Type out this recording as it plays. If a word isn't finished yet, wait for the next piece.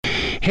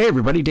Hey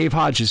everybody, Dave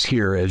Hodges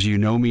here. As you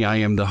know me, I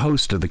am the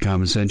host of The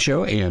Common Sense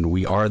Show, and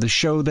we are the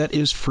show that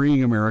is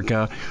freeing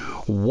America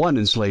one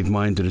enslaved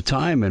mind at a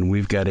time, and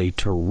we've got a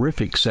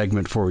terrific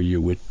segment for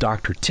you with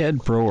Dr. Ted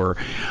Broer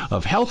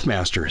of Health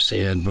Masters.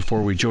 And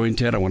before we join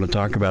Ted, I want to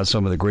talk about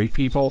some of the great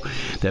people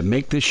that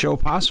make this show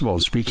possible.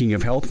 And speaking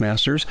of Health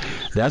Masters,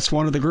 that's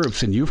one of the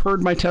groups. And you've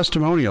heard my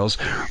testimonials: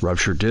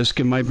 ruptured disc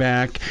in my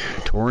back,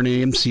 torn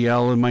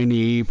MCL in my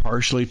knee,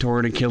 partially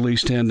torn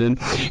Achilles tendon,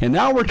 and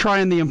now we're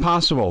trying the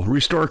impossible: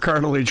 restore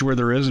cartilage where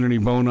there isn't any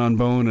bone on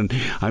bone. And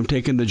I'm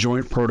taking the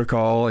joint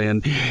protocol,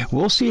 and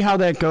we'll see how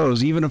that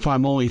goes. Even if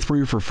I'm only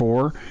 3 for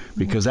 4,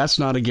 because that's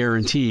not a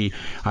guarantee,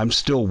 I'm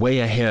still way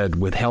ahead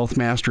with Health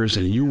Masters,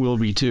 and you will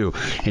be too.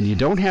 And you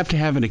don't have to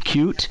have an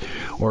acute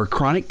or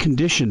chronic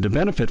condition to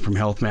benefit from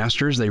Health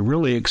Masters. They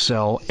really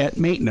excel at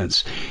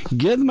maintenance.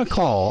 Give them a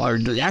call, or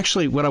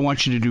actually what I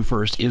want you to do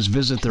first is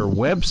visit their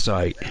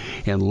website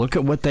and look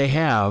at what they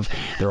have.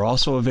 They're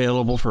also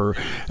available for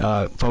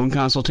phone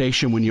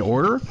consultation when you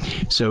order.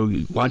 So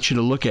I want you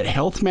to look at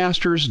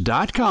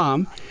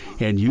healthmasters.com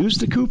and use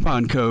the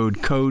coupon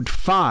code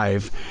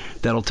 5.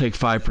 That'll take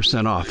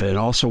 5% off. And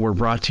also, we're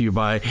brought to you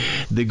by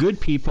the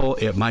good people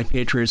at My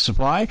Patriot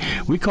Supply.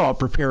 We call it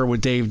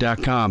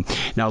preparewithdave.com.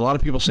 Now, a lot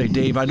of people say,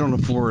 Dave, I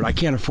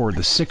can't afford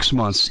the 6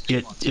 months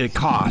it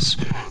costs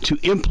to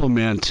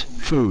implement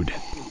food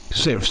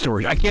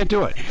storage. I can't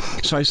do it.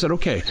 So I said,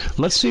 okay,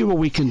 let's see what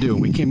we can do.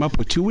 We came up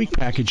with 2-week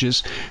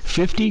packages,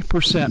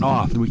 50%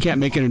 off. We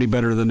can't make it any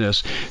better than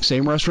this.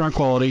 Same restaurant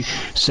quality,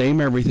 same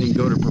everything.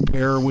 Go to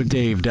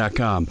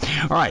preparewithdave.com.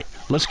 All right,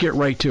 let's get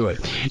right to it.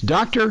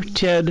 Dr.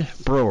 Ted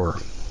Broer.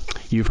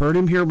 You've heard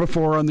him here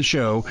before on the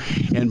show,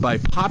 and by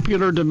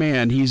popular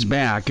demand, he's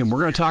back, and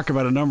we're going to talk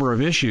about a number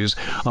of issues,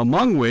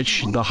 among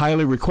which the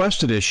highly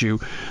requested issue,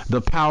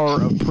 the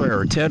power of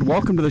prayer. Ted,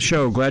 welcome to the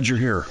show. Glad you're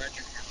here.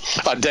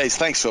 Dave,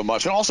 thanks so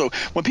much. And also,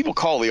 when people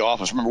call the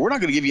office, remember, we're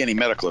not going to give you any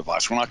medical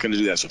advice. We're not going to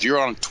do that. So if you're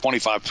on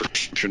 25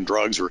 prescription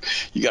drugs or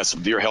you got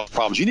severe health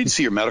problems, you need to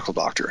see your medical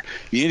doctor.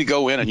 You need to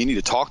go in and you need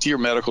to talk to your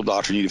medical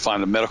doctor. You need to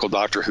find a medical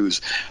doctor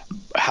who's,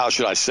 how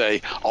should I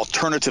say,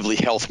 alternatively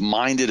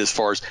health-minded as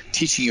far as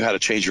teaching you how to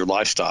change your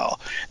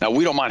lifestyle. Now,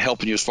 we don't mind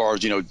helping you as far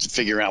as,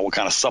 figuring out what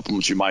kind of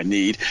supplements you might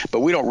need,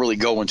 but we don't really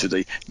go into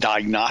the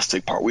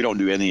diagnostic part. We don't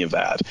do any of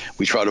that.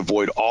 We try to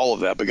avoid all of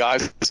that. But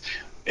guys,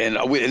 and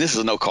this is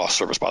a no-cost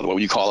service, by the way.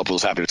 When you call up, we're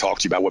happy to talk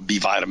to you about what B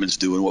vitamins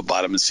do and what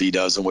vitamin C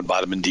does and what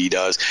vitamin D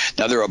does.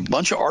 Now, there are a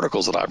bunch of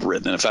articles that I've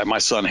written. And in fact, my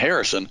son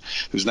Harrison,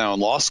 who's now in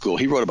law school,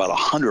 he wrote about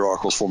 100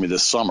 articles for me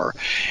this summer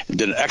and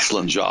did an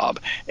excellent job.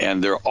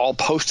 And they're all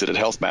posted at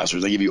Health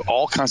Masters. They give you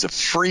all kinds of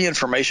free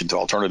information to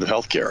alternative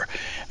health care.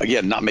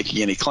 Again, not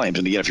making any claims.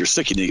 And again, if you're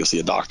sick, you need to go see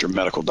a doctor,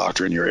 medical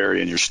doctor in your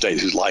area, in your state,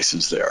 who's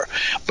licensed there.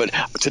 But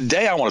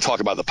today I want to talk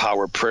about the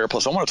power of prayer.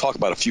 Plus, I want to talk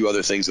about a few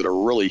other things that are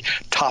really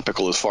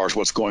topical as far as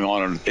what's going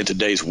on in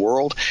today's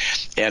world.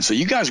 And so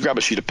you guys grab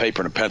a sheet of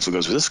paper and a pencil,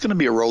 because this is going to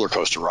be a roller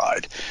coaster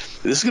ride.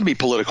 This is going to be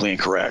politically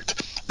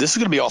incorrect. This is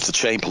going to be off the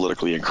chain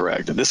politically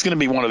incorrect. And this is going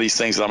to be one of these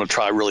things that I'm going to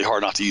try really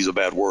hard not to use a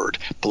bad word,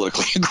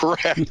 politically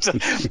incorrect.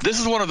 This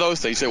is one of those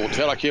things. You say, well,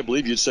 Ted, I can't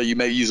believe you'd say you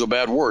may use a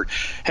bad word.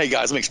 Hey,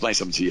 guys, let me explain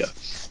something to you.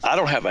 I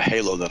don't have a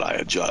halo that I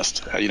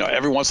adjust.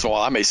 Every once in a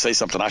while I may say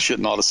something I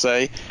shouldn't ought to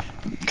say.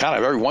 Kind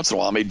of every once in a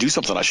while I may do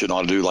something I shouldn't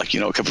ought to do. Like,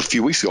 a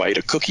few weeks ago I ate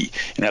a cookie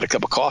and had a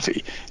cup of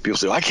coffee. People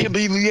say, I can't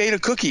believe you ate a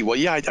cookie. Well,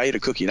 yeah, I ate a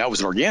cookie, and that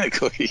was an organic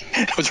cookie.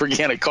 It was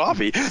organic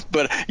coffee.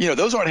 But,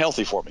 those aren't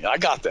healthy for me. I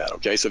got that,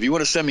 okay? So if you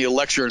want to send me a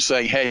lecture and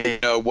saying, hey,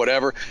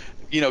 whatever,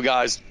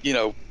 guys,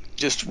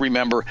 just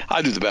remember,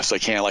 I do the best I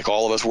can, like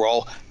all of us. We're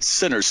all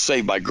sinners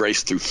saved by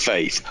grace through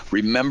faith.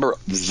 Remember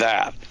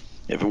that.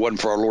 If it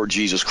wasn't for our Lord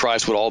Jesus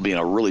Christ, we'd all be in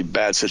a really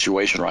bad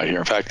situation right here.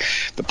 In fact,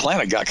 the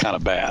planet got kind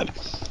of bad.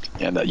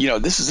 And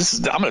this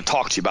is I'm going to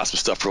talk to you about some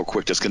stuff real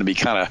quick. That's going to be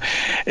kind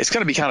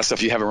of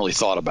stuff you haven't really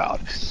thought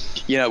about.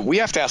 We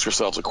have to ask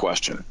ourselves a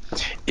question.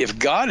 If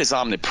God is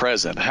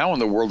omnipresent, how in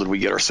the world did we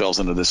get ourselves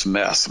into this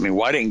mess? I mean,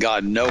 why didn't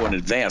God know in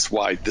advance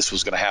why this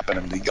was going to happen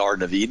in the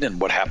Garden of Eden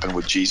and what happened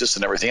with Jesus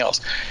and everything else?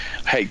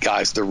 Hey,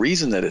 guys, the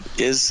reason that it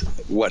is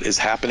what is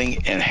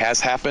happening and has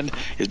happened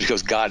is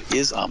because God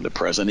is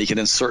omnipresent. He can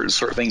insert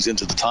certain things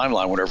into the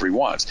timeline whenever he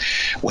wants.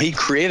 When he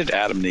created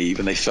Adam and Eve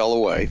and they fell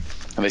away,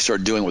 and they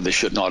started doing what they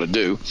shouldn't ought to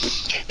do,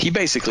 he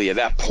basically at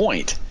that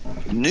point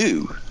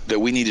knew that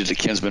we needed a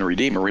kinsman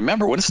redeemer.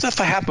 Remember, when this stuff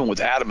happened with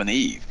Adam and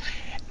Eve,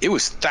 it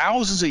was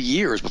thousands of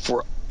years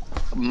before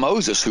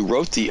Moses, who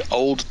wrote the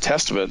Old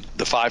Testament,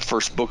 the 5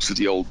 first books of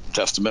the Old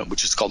Testament,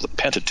 which is called the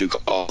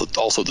Pentateuch,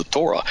 also the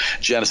Torah,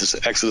 Genesis,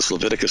 Exodus,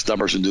 Leviticus,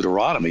 Numbers, and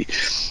Deuteronomy.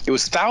 It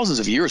was thousands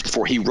of years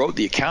before he wrote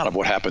the account of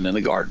what happened in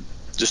the garden.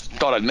 Just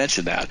thought I'd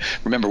mention that.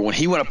 Remember, when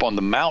he went up on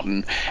the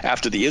mountain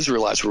after the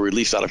Israelites were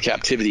released out of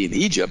captivity in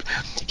Egypt,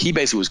 he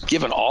basically was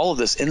given all of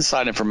this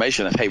inside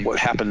information of, hey, what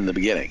happened in the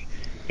beginning,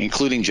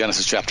 including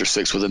Genesis chapter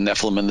 6 with the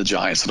Nephilim and the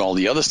giants and all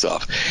the other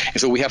stuff.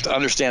 And so we have to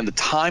understand the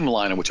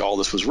timeline in which all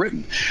this was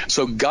written.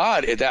 So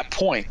God, at that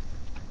point,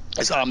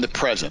 is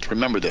omnipresent.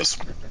 Remember this.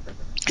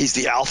 He's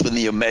the Alpha and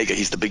the Omega.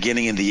 He's the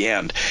beginning and the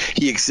end.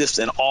 He exists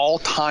in all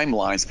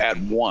timelines at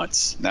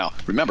once. Now,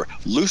 remember,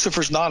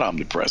 Lucifer's not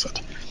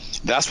omnipresent.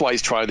 That's why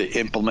he's trying to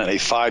implement a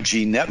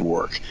 5G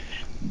network,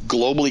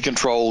 globally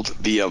controlled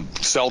via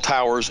cell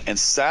towers and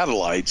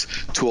satellites,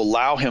 to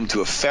allow him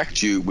to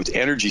affect you with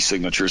energy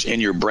signatures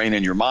in your brain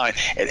and your mind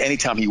at any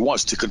time he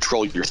wants to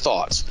control your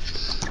thoughts.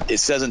 It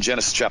says in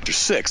Genesis chapter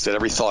 6 that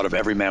every thought of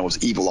every man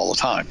was evil all the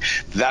time.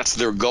 That's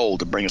their goal,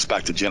 to bring us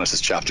back to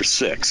Genesis chapter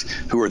 6.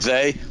 Who are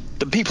they?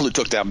 The people who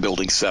took down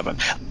Building 7.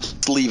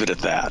 Let's leave it at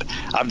that.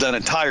 I've done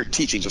entire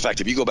teachings. In fact,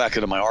 if you go back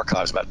into my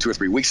archives about 2 or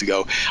 3 weeks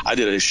ago, I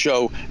did a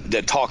show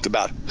that talked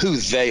about who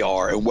they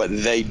are and what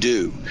they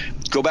do.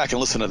 Go back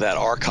and listen to that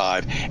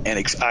archive,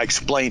 and I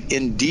explain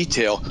in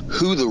detail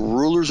who the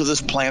rulers of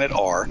this planet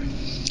are,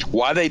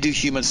 why they do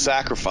human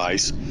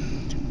sacrifice,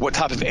 what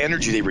type of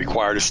energy they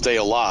require to stay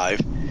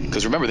alive.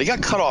 Because remember, they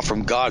got cut off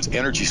from God's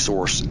energy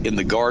source in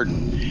the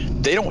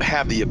garden. They don't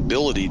have the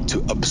ability to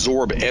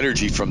absorb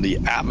energy from the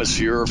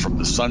atmosphere, from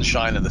the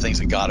sunshine and the things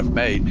that God have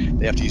made.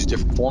 They have to use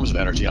different forms of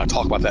energy. I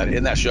talk about that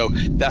in that show.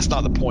 That's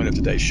not the point of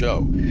today's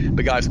show.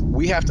 But guys,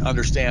 we have to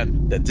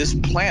understand that this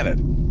planet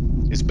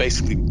is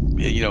basically,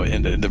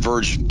 in the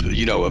verge,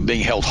 of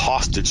being held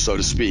hostage, so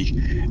to speak,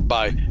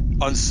 by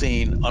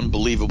unseen,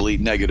 unbelievably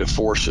negative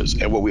forces.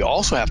 And what we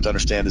also have to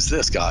understand is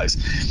this, guys,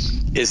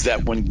 is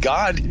that when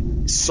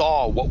God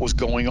saw what was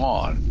going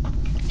on,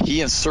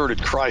 he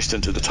inserted Christ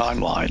into the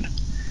timeline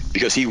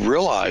because he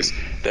realized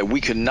that we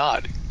could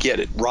not get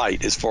it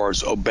right as far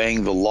as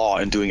obeying the law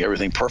and doing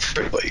everything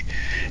perfectly.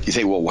 You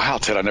think, well, wow,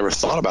 Ted, I never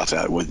thought about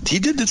that. Well, he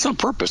did this on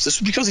purpose. This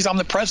is because he's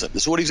omnipresent.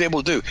 This is what he's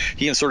able to do.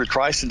 He inserted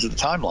Christ into the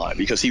timeline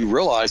because he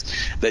realized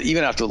that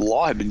even after the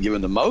law had been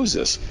given to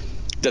Moses,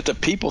 that the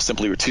people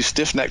simply were too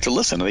stiff-necked to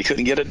listen and they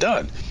couldn't get it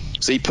done.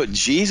 So he put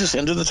Jesus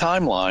into the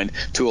timeline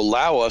to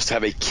allow us to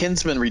have a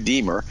kinsman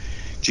redeemer.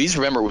 Jesus,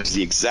 remember, was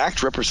the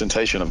exact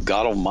representation of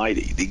God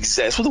Almighty.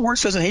 That's what the word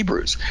says in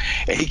Hebrews.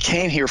 And he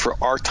came here for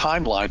our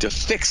timeline to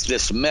fix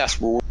this mess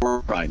where we're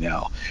right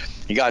now.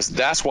 And guys,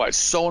 that's why it's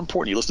so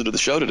important you listen to the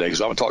show today,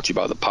 because I'm going to talk to you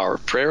about the power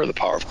of prayer, the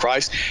power of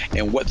Christ,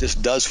 and what this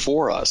does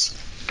for us.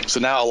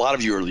 So now a lot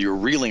of you you're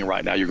reeling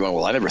right now. You're going,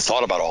 well, I never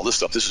thought about all this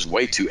stuff. This is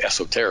way too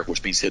esoteric,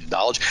 which means hidden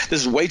knowledge. This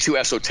is way too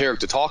esoteric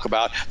to talk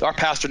about. Our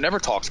pastor never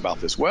talks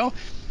about this. Well,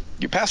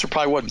 your pastor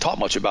probably wasn't taught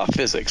much about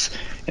physics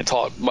and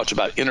taught much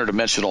about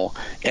interdimensional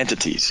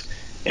entities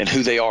and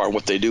who they are and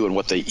what they do and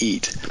what they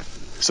eat.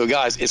 So,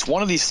 guys, it's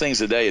one of these things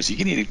today is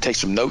you need to take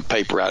some note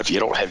paper out if you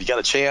got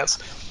a chance,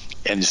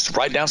 and just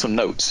write down some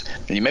notes.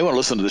 And you may want to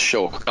listen to this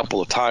show a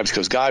couple of times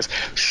because, guys,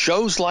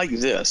 shows like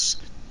this,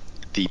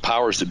 the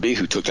powers that be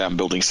who took down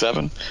Building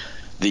 7,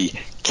 the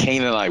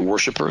Canaanite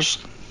worshipers,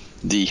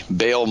 the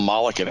Baal,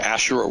 Moloch, and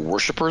Asherah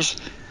worshipers,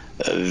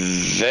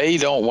 they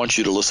don't want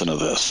you to listen to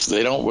this.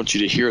 They don't want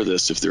you to hear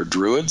this if they're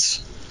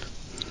druids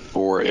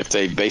or if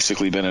they've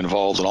basically been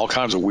involved in all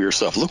kinds of weird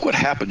stuff. Look what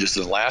happened just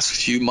in the last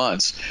few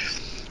months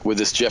with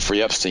this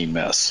Jeffrey Epstein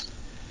mess,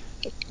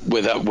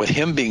 with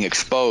him being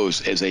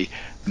exposed as a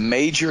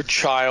major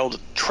child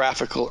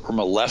trafficker or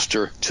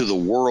molester to the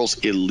world's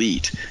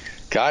elite.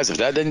 Guys, if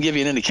that doesn't give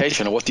you an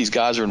indication of what these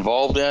guys are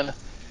involved in,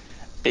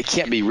 it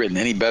can't be written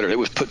any better. It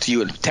was put to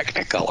you in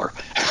Technicolor.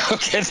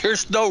 Okay,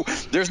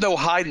 there's no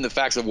hiding the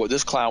facts of what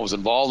this clown was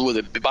involved with.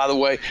 It. By the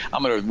way,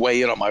 I'm going to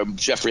weigh in on my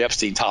Jeffrey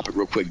Epstein topic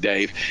real quick,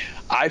 Dave.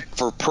 I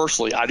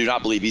do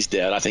not believe he's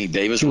dead. I think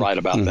Dave is right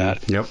about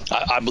that. Yep.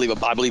 I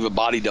believe a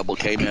body double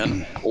came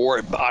in,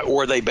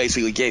 or they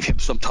basically gave him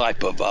some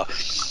type of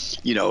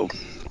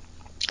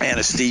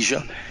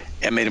anesthesia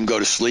and made him go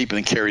to sleep and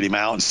then carried him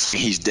out and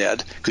he's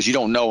dead, because you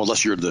don't know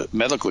unless you're the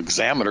medical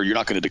examiner. You're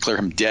not going to declare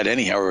him dead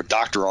anyhow, or a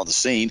doctor on the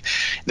scene.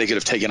 They could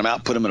have taken him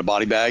out, put him in a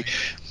body bag,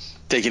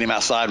 taken him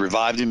outside,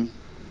 revived him,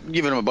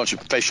 given him a bunch of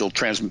facial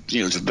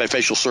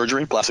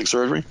surgery, plastic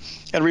surgery,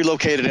 and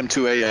relocated him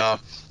to a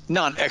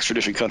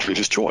non-extradition country of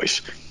his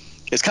choice.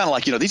 It's kind of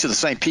like, these are the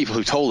same people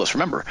who told us,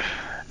 remember,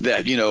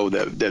 that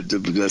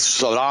that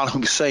Saddam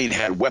Hussein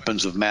had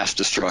weapons of mass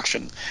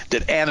destruction,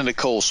 that Anna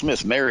Nicole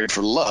Smith married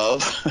for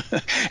love,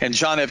 and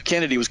John F.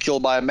 Kennedy was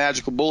killed by a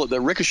magical bullet that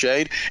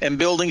ricocheted, and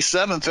Building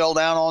 7 fell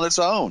down on its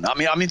own.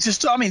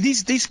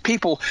 These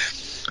people,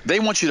 they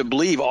want you to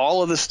believe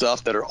all of this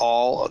stuff that's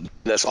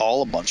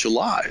all a bunch of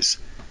lies.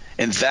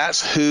 And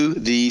that's who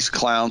these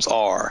clowns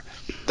are.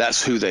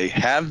 That's who they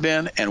have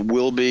been and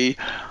will be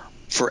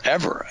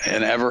forever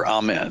and ever.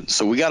 Amen.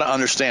 So we got to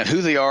understand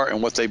who they are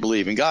and what they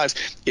believe. And guys,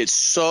 it's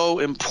so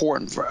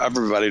important for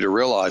everybody to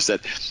realize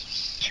that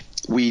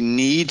we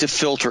need to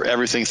filter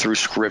everything through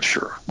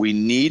Scripture. We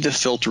need to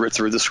filter it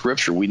through the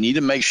Scripture. We need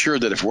to make sure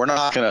that if we're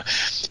not going to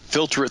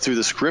filter it through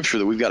the Scripture,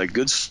 that we've got a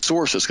good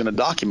source that's going to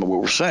document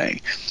what we're saying.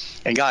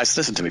 And guys,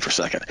 listen to me for a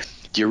second.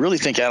 Do you really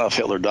think Adolf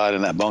Hitler died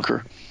in that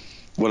bunker?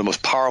 One of the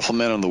most powerful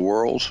men in the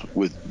world,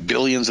 with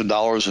billions of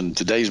dollars, and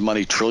today's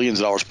money, trillions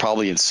of dollars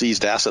probably in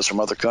seized assets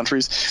from other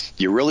countries.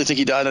 You really think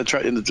he died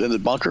in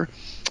the bunker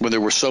when there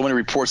were so many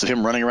reports of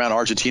him running around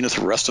Argentina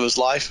for the rest of his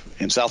life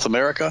in South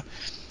America?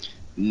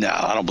 No,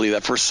 I don't believe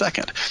that for a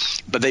second.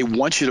 But they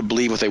want you to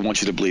believe what they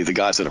want you to believe, the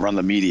guys that run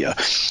the media.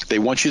 They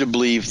want you to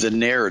believe the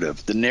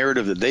narrative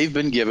that they've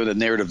been given, the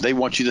narrative they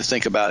want you to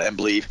think about and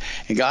believe.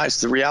 And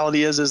guys, the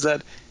reality is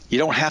that you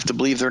don't have to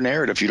believe their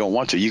narrative if you don't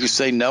want to. You can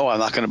say, no, I'm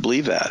not going to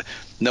believe that.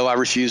 No, I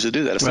refuse to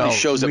do that. If somebody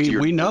shows up to your...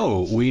 We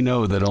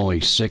know that only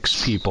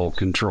 6 people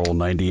control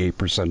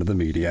 98% of the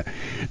media.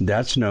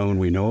 That's known.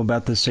 We know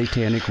about the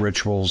satanic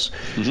rituals.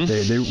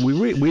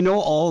 We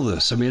know all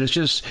this. I mean,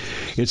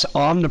 it's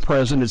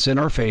omnipresent. It's in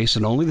our face,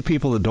 and only the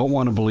people that don't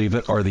want to believe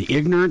it are the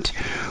ignorant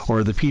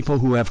or the people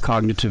who have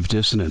cognitive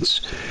dissonance.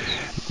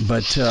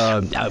 But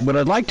what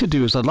I'd like to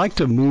do is I'd like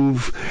to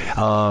move,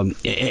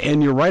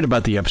 and you're right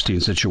about the Epstein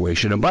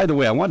situation. And by the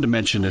way, I wanted to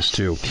mention this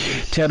too.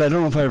 Ted, I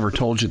don't know if I ever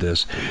told you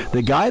this.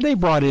 The guy they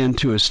brought in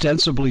to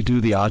ostensibly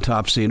do the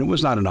autopsy, and it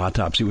was not an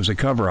autopsy, it was a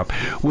cover-up,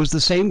 was the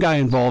same guy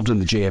involved in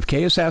the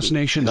JFK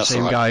assassination, the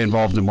same guy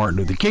involved in Martin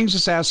Luther King's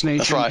assassination.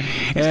 That's right.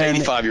 He's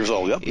 85 years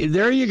old. Yep.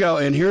 There you go.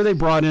 And here they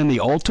brought in the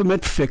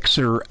ultimate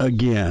fixer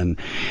again.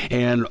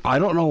 And I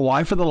don't know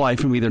why for the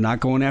life of me they're not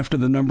going after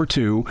the number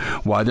 2,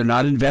 why they're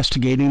not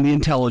investigating the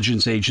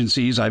intelligence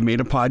agencies. I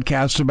made a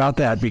podcast about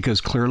that because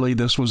clearly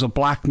this was a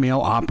blackmail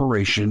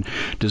operation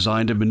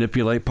designed to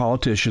manipulate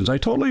politicians. I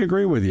totally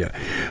agree with you.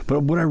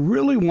 But what I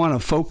really want to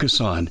focus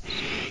on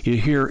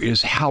here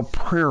is how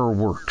prayer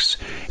works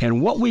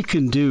and what we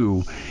can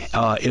do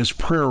as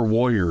prayer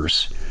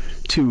warriors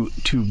to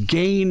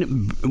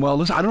gain,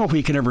 well, I don't know if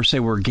we can ever say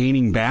we're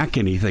gaining back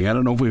anything. I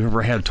don't know if we've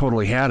ever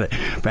totally had it,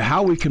 but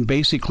how we can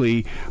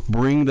basically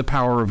bring the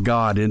power of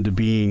God into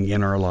being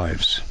in our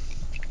lives.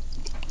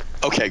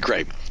 Okay,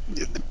 great.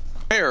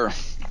 Prayer,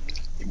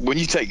 when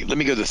you take, let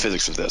me go to the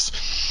physics of this.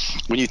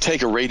 When you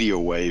take a radio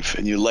wave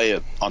and you lay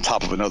it on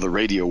top of another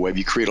radio wave,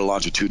 you create a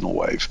longitudinal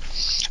wave.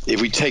 If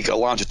we take a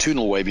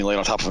longitudinal wave and you lay it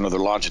on top of another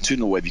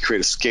longitudinal wave, you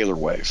create a scalar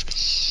wave.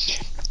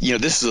 You know,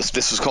 this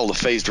is called a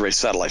phased array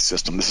satellite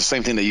system. This is the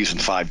same thing they use in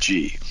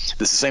 5G. This is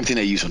the same thing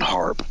they use in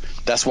HARP.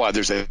 That's why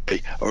there's an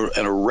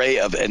array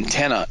of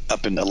antenna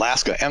up in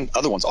Alaska and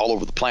other ones all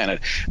over the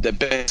planet that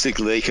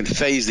basically they can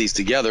phase these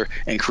together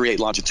and create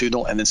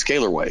longitudinal and then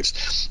scalar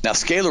waves. Now,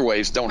 scalar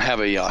waves don't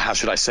have a, how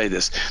should I say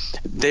this?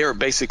 They're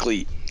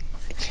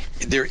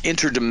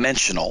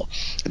interdimensional.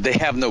 They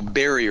have no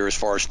barrier as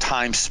far as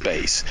time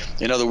space.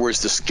 In other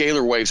words, the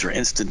scalar waves are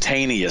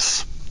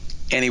instantaneous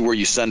anywhere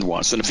you send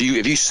one. So if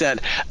you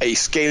send a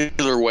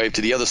scalar wave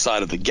to the other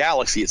side of the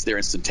galaxy, it's there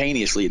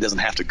instantaneously. It doesn't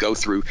have to go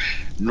through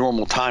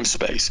normal time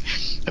space.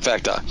 In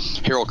fact,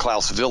 Harold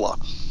Klaus Wille,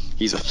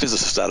 he's a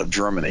physicist out of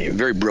Germany, a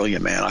very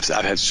brilliant man.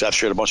 I've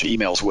shared a bunch of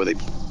emails with him.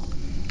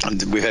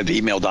 And we've had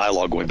email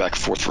dialogue going back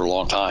and forth for a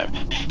long time.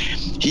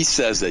 He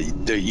says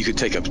that you could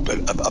take a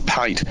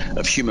pint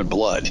of human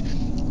blood,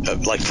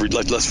 let's for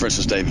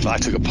instance, Dave, if I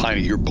took a pint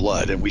of your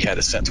blood and we had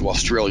it sent to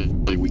Australia,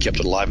 we kept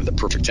it alive at the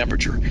perfect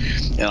temperature,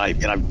 and I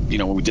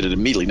we did it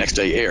immediately next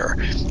day air,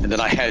 and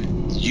then I had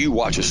you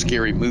watch a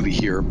scary movie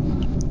here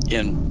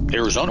in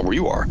Arizona where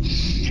you are,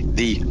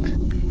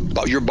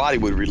 your body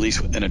would release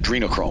an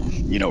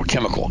adrenochrome, a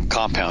chemical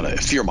compound, a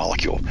fear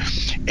molecule,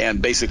 and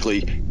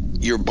basically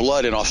your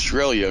blood in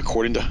Australia,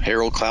 according to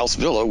Harold Klaus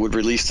Wille, would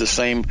release the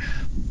same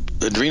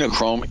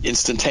adrenochrome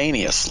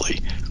instantaneously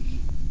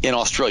in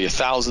Australia,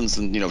 thousands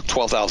and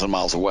 12,000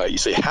 miles away. You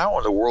say, how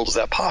in the world is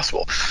that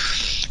possible?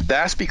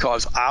 That's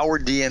because our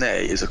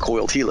DNA is a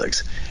coiled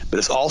helix, but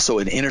it's also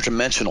an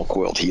interdimensional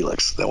coiled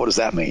helix. Now, what does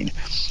that mean?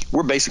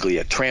 We're basically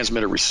a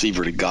transmitter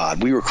receiver to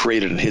God. We were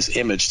created in his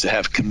image to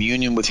have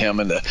communion with him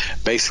and to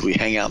basically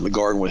hang out in the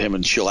garden with him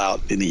and chill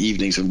out in the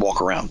evenings and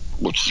walk around,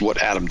 which is what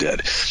Adam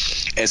did.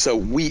 And so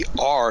we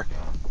are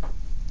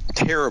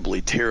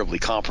terribly, terribly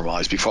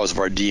compromised because of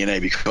our DNA,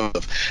 because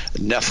of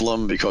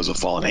Nephilim, because of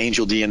fallen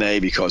angel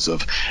DNA, because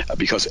of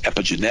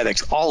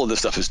epigenetics. All of this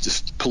stuff has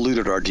just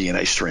polluted our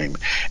DNA stream.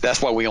 That's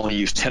why we only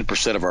use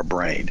 10% of our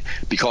brain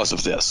because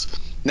of this.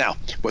 Now,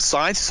 what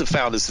scientists have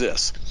found is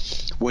this.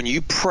 When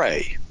you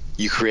pray,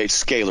 you create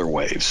scalar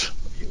waves.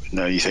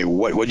 Now, you say,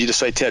 what did you just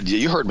say, Ted?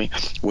 You heard me.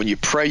 When you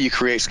pray, you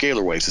create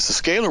scalar waves. It's the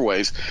scalar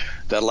waves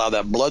that allow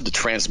that blood to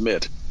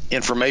transmit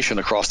information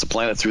across the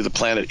planet, through the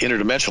planet,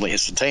 interdimensionally,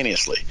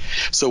 instantaneously.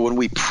 So when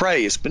we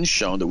pray, it's been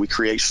shown that we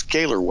create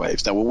scalar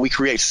waves. Now, when we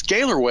create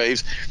scalar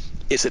waves,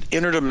 it's an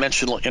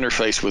interdimensional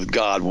interface with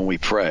God when we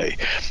pray.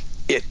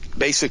 It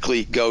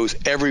basically goes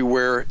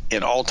everywhere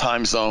in all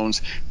time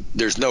zones.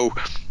 There's no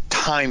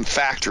time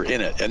factor in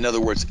it. In other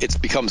words,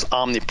 it becomes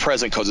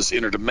omnipresent because it's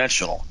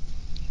interdimensional.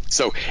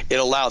 So it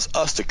allows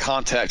us to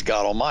contact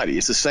God Almighty.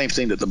 It's the same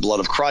thing that the blood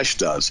of Christ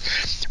does.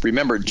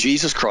 Remember,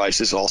 Jesus Christ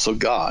is also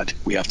God.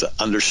 We have to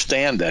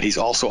understand that. He's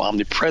also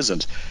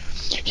omnipresent.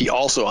 He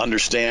also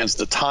understands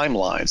the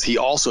timelines. He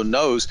also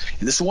knows,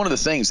 and this is one of the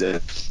things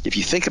that, if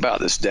you think about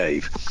this,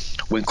 Dave,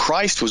 when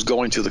Christ was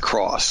going to the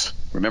cross,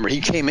 remember,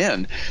 he came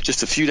in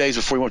just a few days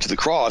before he went to the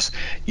cross,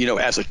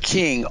 as a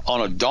king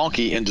on a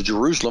donkey into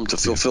Jerusalem to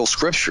fulfill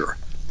Scripture.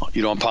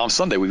 on Palm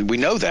Sunday. We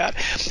know that.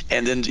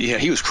 And then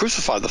he was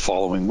crucified the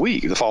following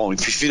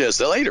few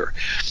days later.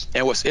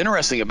 And what's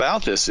interesting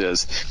about this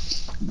is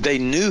they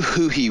knew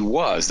who he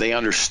was. They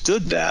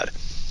understood that.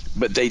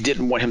 But they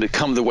didn't want him to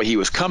come the way he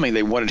was coming.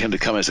 They wanted him to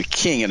come as a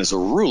king and as a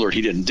ruler.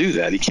 He didn't do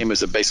that. He came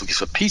as basically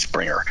a peace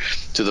bringer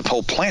to the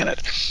whole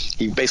planet.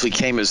 He basically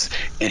came and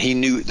he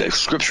knew that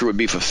Scripture would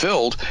be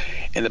fulfilled,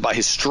 and that by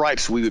his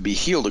stripes we would be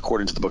healed,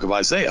 according to the book of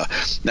Isaiah.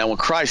 Now, when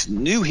Christ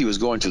knew he was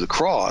going to the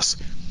cross,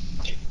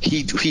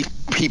 he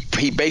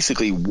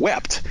basically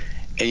wept.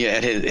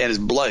 And his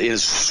blood,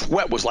 his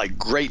sweat was like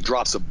great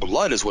drops of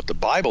blood, is what the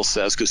Bible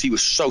says, because he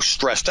was so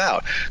stressed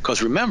out.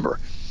 Because remember,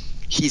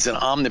 he's an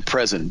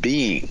omnipresent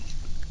being.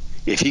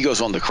 If he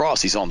goes on the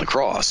cross, he's on the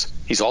cross.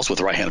 He's also at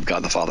the right hand of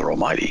God the Father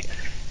Almighty.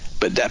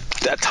 But that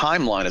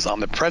timeline is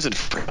omnipresent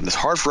for him. It's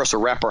hard for us to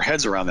wrap our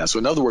heads around that. So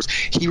in other words,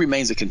 he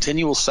remains a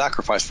continual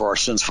sacrifice for our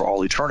sins for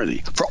all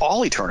eternity. For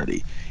all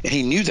eternity. And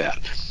he knew that.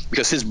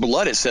 Because his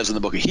blood, it says in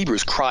the book of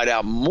Hebrews, cried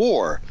out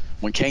more.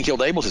 When Cain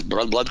killed Abel, his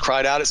blood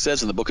cried out, it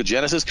says in the book of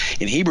Genesis.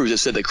 In Hebrews, it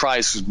said that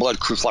Christ's blood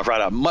cried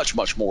out much,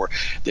 much more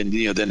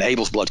than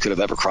Abel's blood could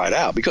have ever cried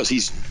out, because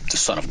he's the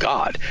Son of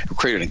God,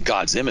 created in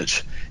God's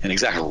image, an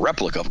exact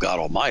replica of God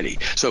Almighty.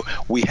 So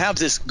we have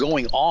this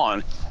going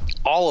on,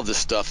 all of this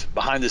stuff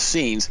behind the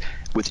scenes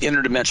with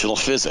interdimensional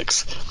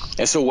physics.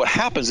 And so what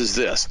happens is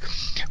this.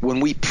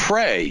 When we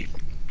pray,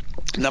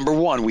 number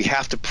one, we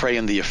have to pray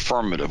in the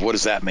affirmative. What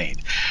does that mean?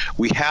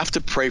 We have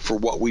to pray for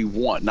what we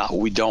want, not what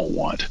we don't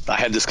want. I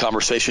had this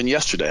conversation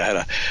yesterday. I had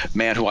a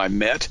man who I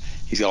met.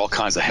 He's got all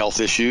kinds of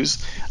health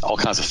issues, all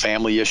kinds of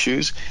family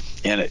issues.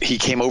 And he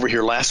came over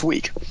here last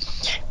week.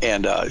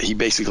 And he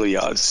basically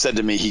said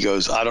to me, he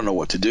goes, I don't know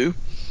what to do.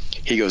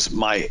 He goes,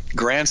 my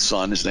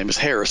grandson, his name is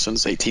Harrison,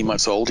 he's 18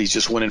 months old. He's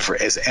just went in for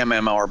his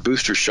MMR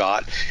booster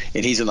shot,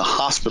 and he's in the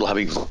hospital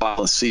having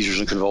violent seizures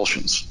and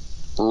convulsions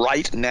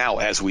right now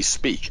as we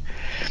speak.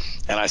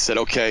 And I said,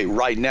 okay,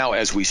 right now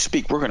as we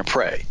speak, we're going to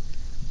pray.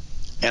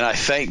 And I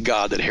thank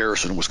God that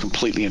Harrison was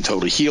completely and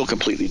totally healed,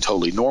 completely and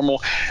totally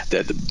normal,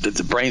 that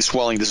the brain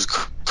swelling, this is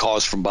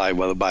caused by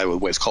the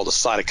way it's called a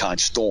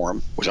cytokine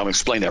storm, which I'm going to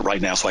explain that right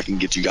now so I can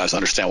get you guys to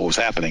understand what was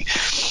happening.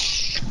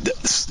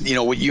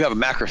 When you have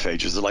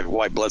macrophages, they're like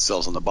white blood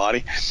cells in the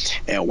body,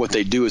 and what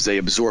they do is they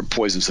absorb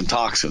poisons and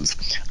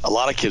toxins. A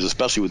lot of kids,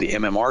 especially with the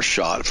MMR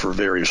shot, for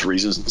various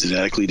reasons,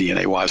 genetically,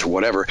 DNA-wise, or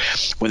whatever,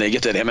 when they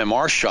get that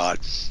MMR shot,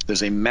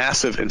 there's a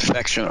massive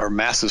infection or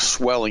massive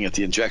swelling at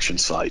the injection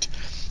site.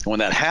 And when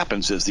that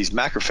happens, is these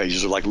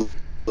macrophages are like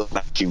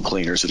vacuum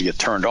cleaners that get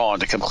turned on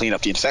to come clean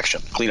up the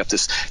infection, clean up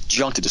this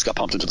junk that just got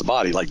pumped into the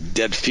body, like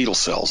dead fetal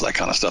cells, that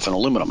kind of stuff, and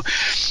aluminum.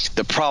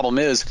 The problem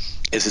is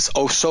it's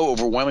so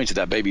overwhelming to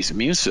that baby's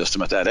immune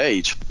system at that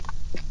age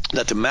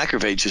that the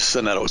macrophages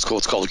send out what's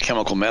called a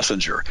chemical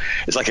messenger.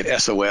 It's like an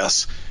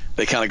SOS.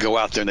 They kind of go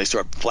out there and they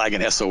start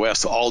flagging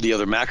SOS to all the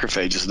other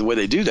macrophages. And the way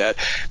they do that,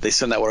 they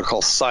send out what are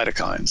called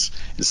cytokines.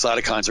 And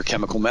cytokines are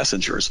chemical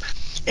messengers.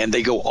 And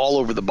they go all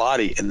over the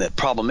body. And the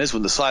problem is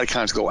when the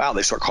cytokines go out,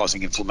 they start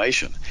causing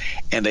inflammation.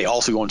 And they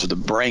also go into the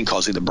brain,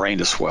 causing the brain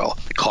to swell,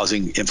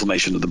 causing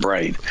inflammation of the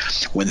brain.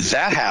 When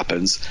that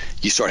happens,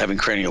 you start having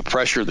cranial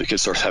pressure. The kid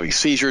starts having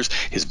seizures.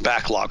 His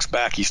back locks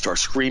back. He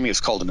starts screaming.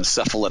 It's called an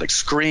encephalitic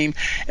scream.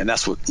 And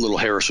that's what little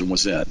Harrison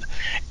was in.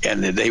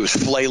 And he was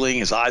flailing.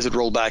 His eyes had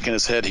rolled back in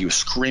his head. He was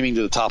screaming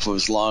to the top of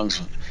his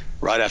lungs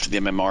right after the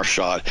MMR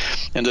shot.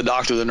 And the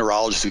doctor, the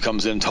neurologist who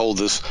comes in, told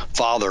this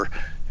father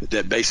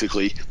that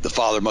basically the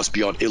father must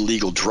be on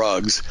illegal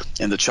drugs,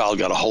 and the child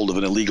got a hold of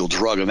an illegal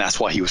drug, and that's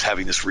why he was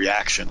having this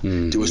reaction.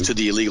 Mm-hmm. It was to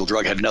the illegal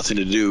drug. It had nothing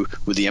to do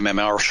with the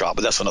MMR shot,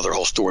 but that's another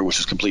whole story, which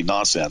is complete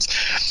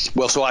nonsense.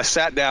 Well, so I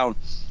sat down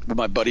with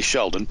my buddy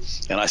Sheldon,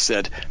 and I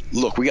said,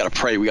 look, we got to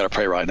pray. We got to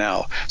pray right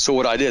now. So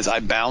what I did is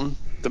I bound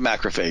the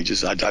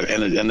macrophages and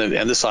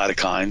the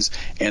cytokines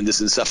and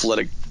this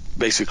encephalitic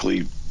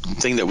basically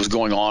thing that was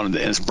going on and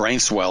his brain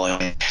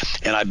swelling,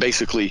 and I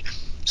basically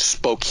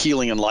spoke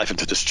healing and life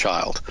into this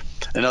child.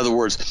 In other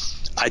words,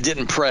 I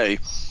didn't pray,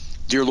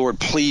 dear Lord,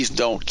 please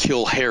don't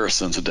kill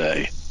Harrison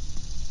today.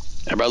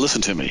 Everybody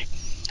listen to me.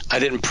 I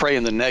didn't pray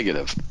in the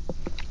negative.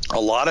 A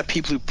lot of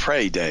people who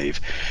pray, Dave,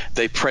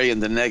 they pray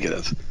in the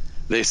negative.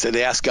 They say,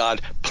 they ask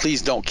God,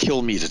 please don't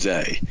kill me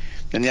today.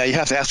 And now you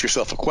have to ask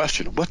yourself a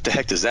question. What the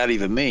heck does that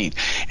even mean?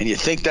 And you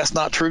think that's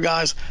not true,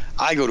 guys?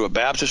 I go to a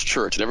Baptist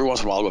church, and every once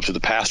in a while I'll go up to the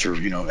pastor,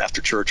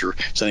 after church or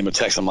send him a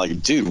text. I'm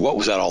like, dude, what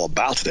was that all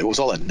about today? What was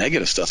all that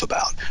negative stuff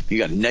about? You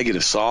got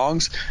negative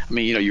songs? I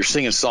mean, you're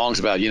singing songs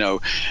about,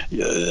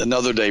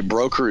 another day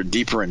broker and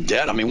deeper in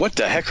debt. I mean, what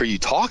the heck are you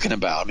talking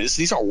about? I mean,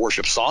 these aren't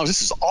worship songs.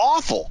 This is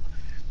awful.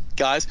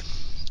 Guys,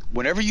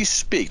 whenever you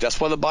speak,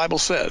 that's why the Bible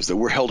says that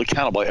we're held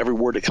accountable by every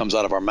word that comes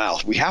out of our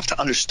mouth. We have to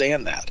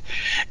understand that.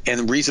 And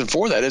the reason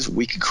for that is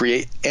we can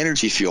create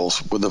energy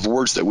fields with the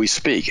words that we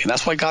speak. And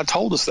that's why God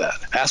told us that.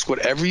 Ask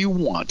whatever you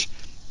want.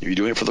 If you're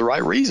doing it for the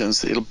right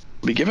reasons, it'll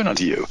be given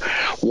unto you.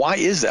 Why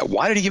is that?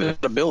 Why did he give us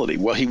that ability?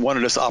 Well, he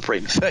wanted us to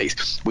operate in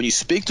faith. When you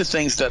speak to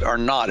things that are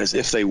not as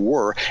if they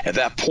were, at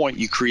that point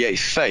you create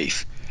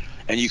faith.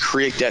 and you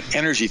create that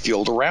energy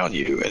field around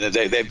you. And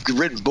they've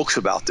written books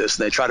about this,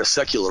 and they try to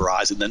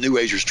secularize it. And the New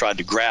Agers tried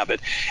to grab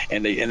it,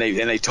 and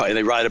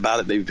they write about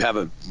it. They have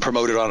it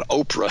promoted on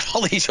Oprah and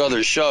all these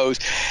other shows,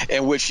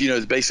 in which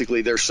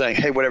basically they're saying,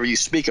 hey, whatever you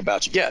speak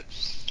about, you get.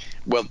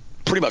 Well,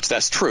 pretty much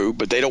that's true,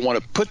 but they don't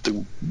want to put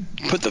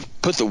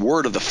the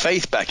word of the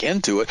faith back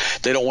into it.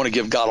 They don't want to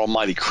give God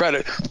Almighty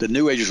credit. The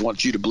New Agers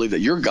want you to believe that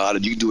you're God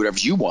and you can do whatever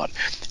you want.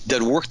 It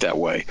doesn't work that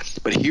way.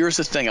 But here's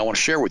the thing I want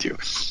to share with you.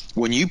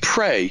 When you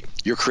pray,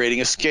 you're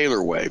creating a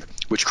scalar wave,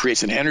 which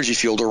creates an energy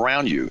field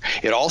around you.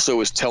 It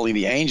also is telling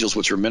the angels,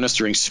 which are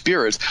ministering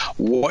spirits,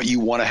 what you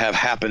want to have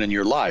happen in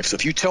your life. So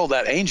if you tell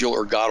that angel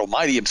or God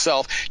Almighty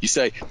himself, you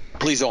say,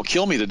 please don't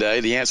kill me today,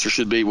 the answer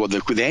should be, well,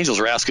 the angels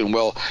are asking,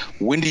 well,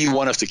 when do you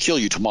want us to kill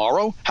you?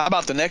 Tomorrow? How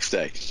about the next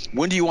day?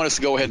 When do you want us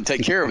to go ahead and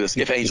take care of this?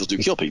 If angels do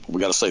kill people, we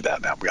got to say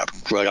that now. We got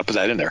to put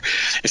that in there.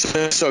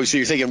 So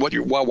you're thinking,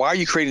 why are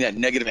you creating that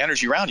negative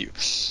energy around you?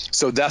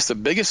 So that's the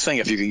biggest thing,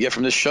 if you can get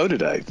from this show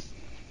today,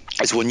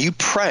 is when you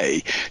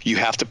pray, you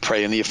have to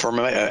pray in the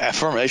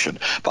affirmation.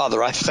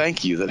 Father, I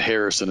thank you that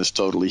Harrison is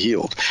totally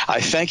healed. I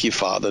thank you,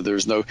 Father, the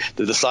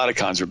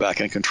cytokines are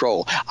back in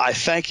control. I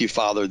thank you,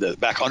 Father, that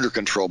back under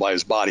control by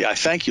his body. I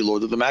thank you,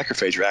 Lord, that the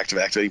macrophages are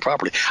activating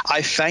properly.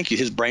 I thank you,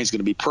 his brain's going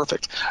to be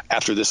perfect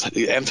after this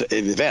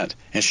event.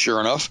 And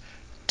sure enough,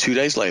 2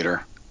 days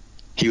later,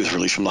 he was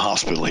released from the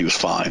hospital. He was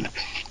fine.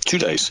 2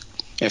 days.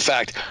 In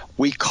fact,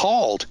 we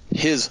called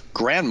his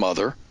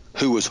grandmother,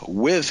 who was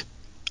with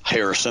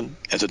Harrison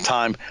at the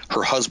time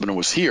her husband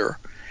was here,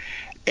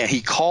 and he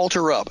called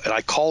her up, and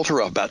I called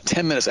her up about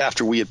 10 minutes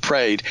after we had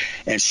prayed,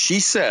 and she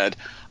said,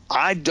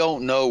 I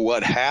don't know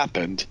what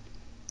happened.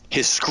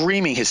 His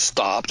screaming has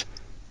stopped.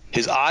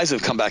 His eyes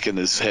have come back in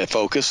his head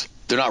focus.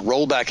 They're not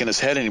rolled back in his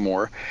head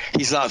anymore.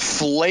 He's not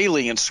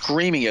flailing and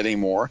screaming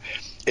anymore.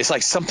 It's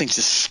like something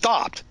just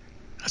stopped.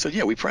 I said,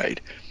 yeah, we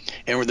prayed.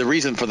 And the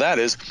reason for that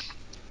is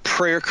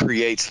prayer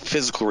creates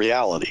physical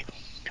reality.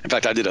 In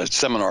fact, I did a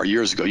seminar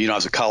years ago. I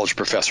was a college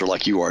professor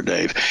like you are,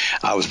 Dave.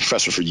 I was a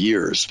professor for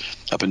years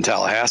up in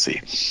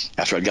Tallahassee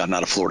after I'd gotten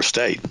out of Florida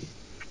State.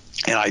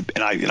 And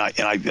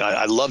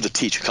I love to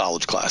teach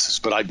college classes,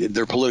 but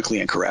they're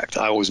politically incorrect.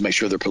 I always make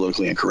sure they're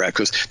politically incorrect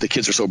because the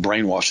kids are so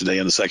brainwashed today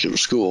in the secular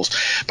schools.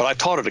 But I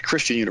taught at a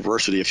Christian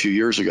university a few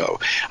years ago.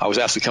 I was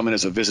asked to come in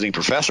as a visiting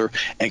professor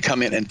and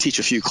come in and teach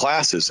a few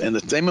classes. And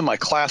the name of my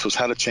class was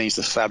How to Change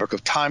the Fabric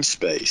of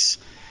Time-Space.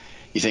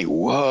 You think,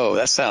 whoa,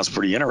 that sounds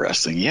pretty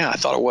interesting. Yeah, I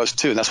thought it was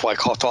too. And that's why I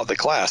taught the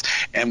class.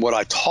 And what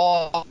I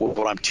taught,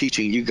 what I'm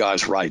teaching you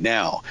guys right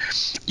now,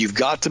 you've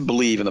got to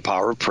believe in the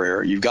power of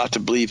prayer. You've got to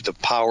believe the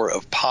power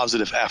of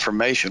positive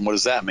affirmation. What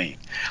does that mean?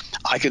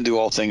 I can do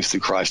all things through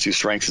Christ who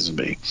strengthens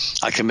me.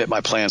 I commit my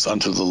plans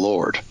unto the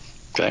Lord.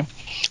 Okay?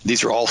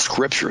 These are all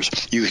scriptures.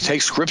 You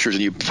take scriptures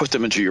and you put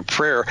them into your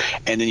prayer,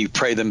 and then you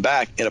pray them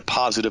back in a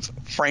positive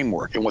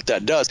framework. And what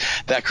that does,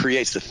 that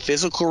creates the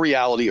physical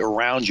reality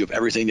around you of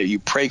everything that you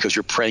pray, because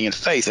you're praying in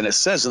faith. And it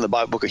says in the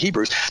book of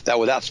Hebrews that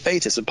without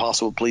faith it's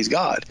impossible to please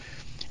God.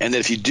 And that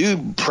if you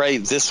do pray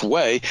this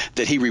way,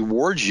 that he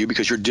rewards you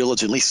because you're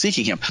diligently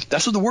seeking him.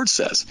 That's what the word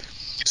says.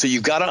 So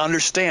you've got to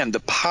understand the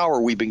power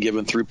we've been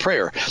given through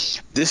prayer.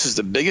 This is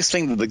the biggest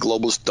thing that the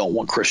globalists don't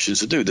want Christians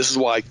to do. This is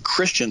why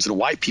Christians and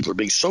white people are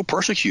being so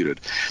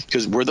persecuted,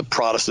 because we're the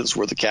Protestants,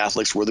 we're the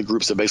Catholics, we're the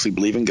groups that basically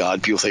believe in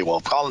God. People say,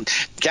 well,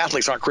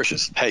 Catholics aren't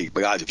Christians. Hey,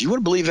 but guys, if you want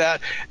to believe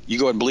that, you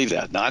go ahead and believe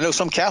that. Now, I know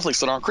some Catholics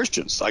that aren't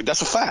Christians. Like,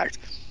 that's a fact.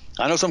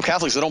 I know some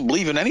Catholics that don't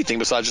believe in anything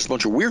besides just a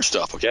bunch of weird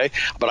stuff, okay?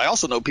 But I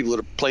also know people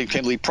that claim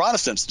to believe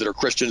Protestants that are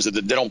Christians that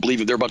they don't believe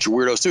that they're a bunch of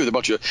weirdos too. They're a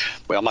bunch of,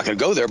 well, I'm not going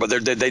to go there, but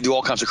they do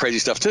all kinds of crazy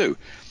stuff too.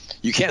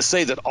 You can't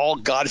say that all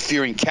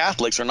God-fearing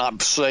Catholics are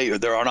not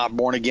saved, they are not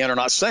born again or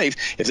not saved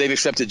if they've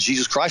accepted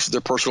Jesus Christ as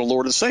their personal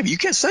Lord and Savior. You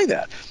can't say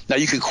that. Now,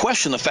 you can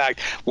question the fact,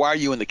 why are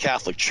you in the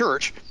Catholic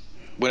Church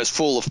when it's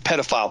full of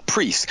pedophile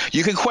priests?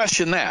 You can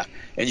question that.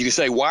 And you can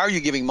say, why are you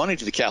giving money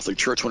to the Catholic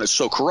Church when it's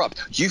so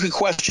corrupt? You can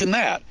question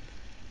that.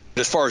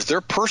 As far as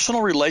their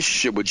personal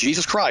relationship with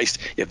Jesus Christ,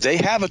 if they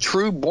have a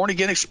true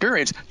born-again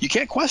experience, you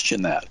can't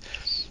question that.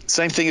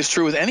 Same thing is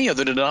true with any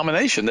other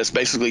denomination that's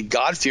basically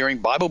God-fearing,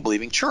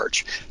 Bible-believing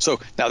church.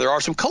 So now there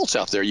are some cults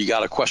out there. You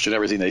got to question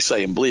everything they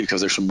say and believe, because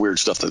there's some weird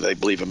stuff that they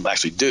believe and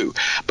actually do.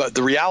 But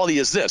the reality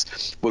is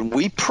this. When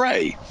we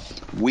pray,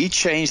 we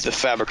change the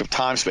fabric of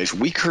time-space.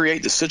 We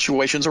create the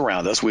situations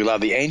around us. We allow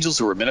the angels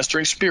who are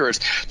ministering spirits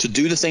to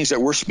do the things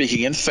that we're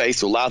speaking in faith,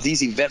 to allow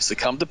these events to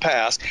come to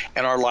pass,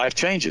 and our life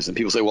changes. And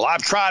people say, well,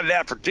 I've tried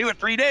that for 2 or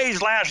 3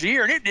 days last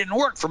year, and it didn't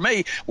work for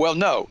me. Well,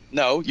 no,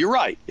 you're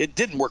right. It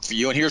didn't work for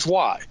you, and here's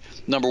why.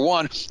 Number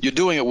one, you're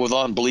doing it with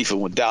unbelief and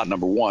with doubt,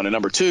 number one. And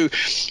number two,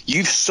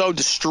 you've so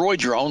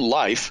destroyed your own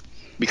life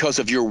because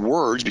of your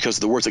words, because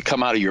of the words that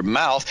come out of your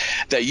mouth,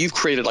 that you've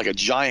created like a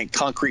giant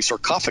concrete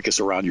sarcophagus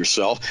around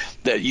yourself,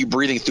 that you're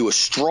breathing through a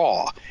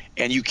straw,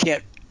 and you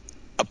can't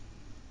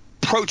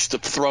approach the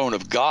throne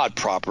of God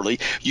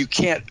properly. You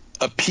can't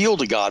appeal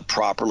to God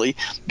properly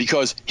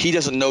because he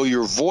doesn't know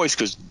your voice,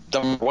 because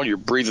number one, you're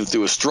breathing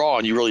through a straw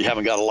and you really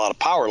haven't got a lot of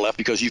power left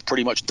because you've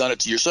pretty much done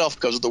it to yourself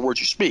because of the words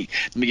you speak.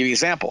 Let me give you an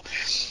example.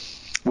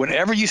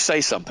 Whenever you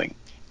say something,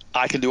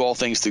 I can do all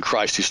things through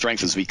Christ who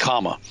strengthens me,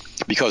 comma,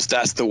 because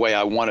that's the way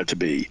I want it to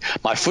be.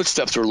 My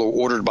footsteps are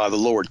ordered by the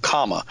Lord,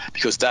 comma,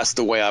 because that's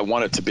the way I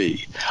want it to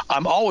be.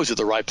 I'm always at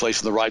the right place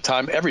at the right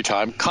time, every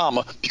time,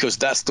 comma, because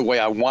that's the way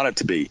I want it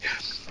to be.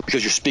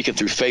 Because you're speaking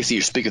through faith, and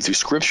you're speaking through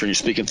Scripture, and you're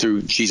speaking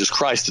through Jesus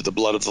Christ, through the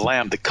blood of the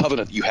Lamb, the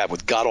covenant you have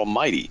with God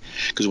Almighty.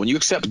 Because when you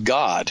accept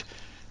God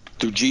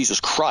through Jesus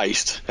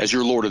Christ as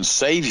your Lord and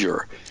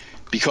Savior,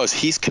 because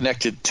he's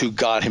connected to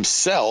God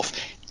himself,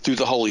 through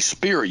the Holy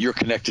Spirit, you're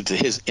connected to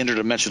his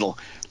interdimensional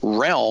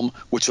realm,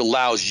 which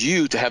allows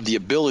you to have the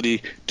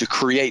ability to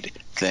create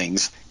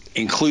things,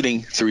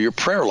 including through your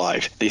prayer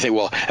life. And you think,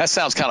 well, that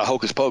sounds kind of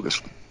hocus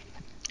pocus.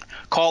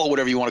 Call it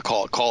whatever you want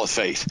to call it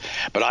faith.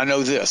 But I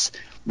know this,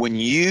 when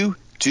you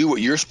do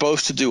what you're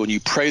supposed to do and you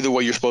pray the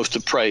way you're supposed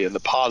to pray, and the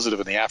positive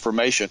and the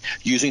affirmation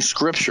using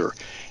Scripture,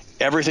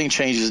 everything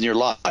changes in your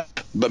life.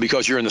 But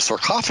because you're in the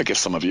sarcophagus,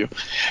 some of you,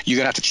 you're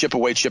going to have to chip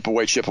away.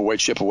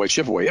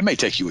 It may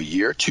take you a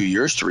year, 2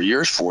 years, 3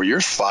 years, 4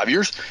 years, 5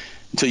 years,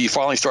 until you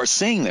finally start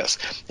seeing this.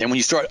 And when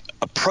you start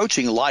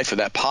approaching life in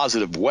that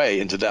positive way,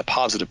 into that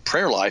positive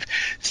prayer life,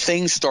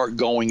 things start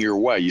going your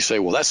way. You say,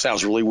 well, that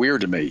sounds really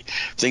weird to me.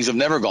 Things have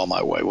never gone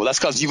my way. Well, that's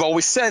because you've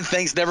always said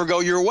things never go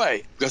your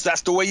way, because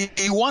that's the way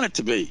you want it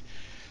to be.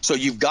 So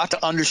you've got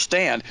to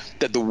understand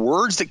that the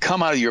words that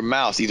come out of your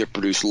mouth either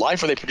produce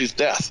life or they produce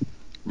death.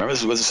 Remember,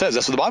 this is what it says.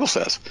 That's what the Bible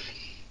says.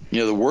 You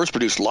know, the words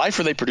produce life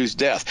or they produce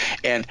death.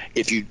 And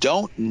if you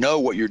don't know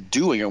what you're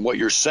doing and what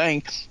you're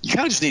saying, you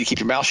kind of just need to keep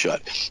your mouth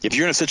shut. If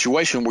you're in a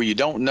situation where you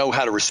don't know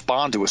how to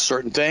respond to a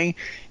certain thing,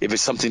 if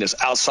it's something that's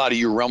outside of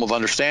your realm of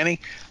understanding,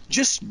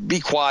 just be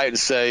quiet and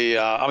say,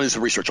 I'm going to do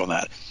some research on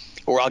that,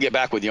 or I'll get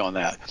back with you on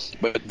that.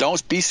 But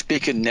don't be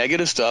speaking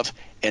negative stuff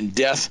and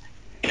death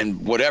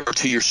and whatever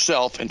to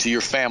yourself and to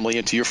your family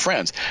and to your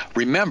friends.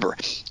 Remember,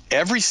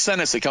 every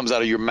sentence that comes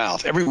out of your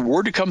mouth, every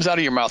word that comes out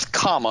of your mouth,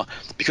 comma,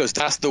 because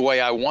that's the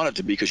way I want it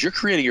to be, because you're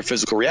creating your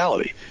physical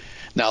reality.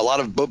 Now, a lot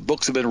of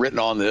books have been written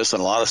on this,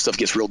 and a lot of stuff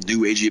gets real new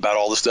agey about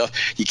all this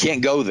stuff. You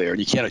can't go there, and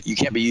you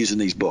can't be using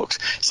these books.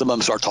 Some of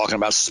them start talking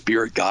about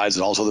spirit guides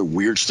and all this other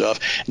weird stuff.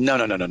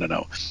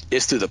 No.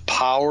 It's through the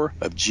power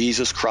of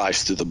Jesus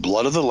Christ, through the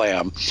blood of the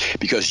Lamb,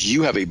 because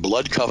you have a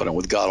blood covenant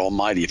with God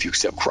Almighty if you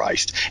accept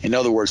Christ. In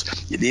other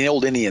words, in the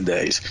old Indian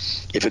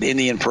days, if an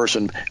Indian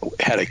person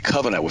had a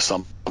covenant with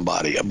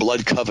somebody, a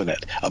blood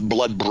covenant, a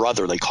blood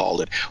brother they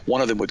called it,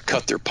 one of them would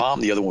cut their palm,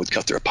 the other one would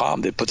cut their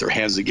palm. They'd put their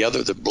hands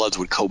together, the bloods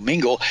would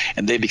commingle,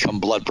 and they become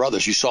blood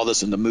brothers. You saw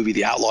this in the movie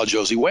The Outlaw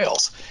Josie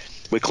Wales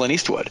with Clint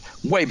Eastwood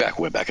way back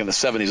in the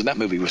 70s when that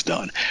movie was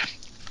done.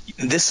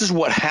 This is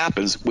what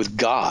happens with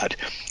God.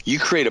 You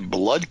create a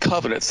blood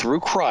covenant through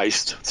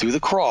Christ, through the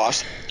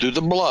cross, through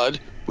the blood,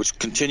 which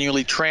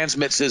continually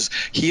transmits his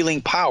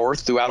healing power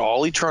throughout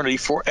all eternity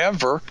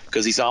forever,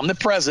 because he's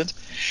omnipresent,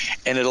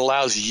 and it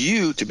allows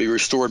you to be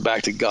restored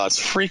back to God's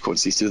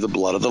frequency through the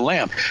blood of the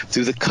Lamb,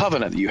 through the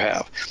covenant that you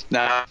have.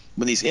 Now,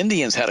 when these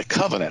Indians had a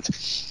covenant,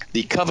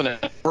 the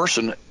covenant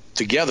person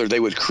together, they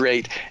would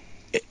create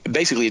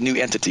basically a new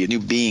entity, a new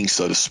being,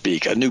 so to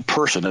speak, a new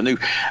person,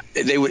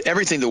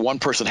 everything the one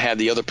person had,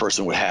 the other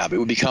person would have. It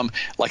would become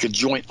like a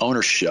joint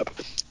ownership.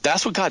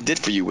 That's what God did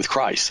for you with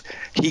Christ.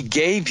 He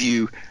gave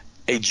you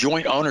a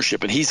joint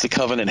ownership, and he's the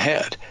covenant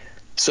head.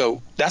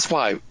 So that's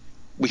why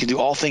we can do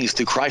all things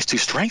through Christ who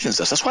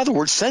strengthens us. That's why the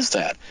word says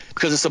that,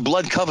 because it's a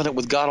blood covenant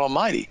with God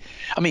Almighty.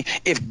 I mean,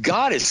 if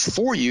God is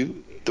for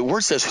you, the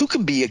word says, who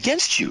can be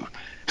against you?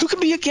 Who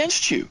can be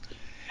against you?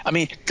 I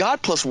mean,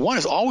 God plus one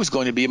is always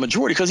going to be a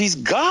majority because he's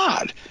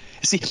God.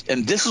 See,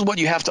 and this is what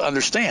you have to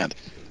understand.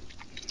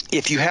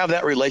 If you have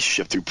that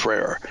relationship through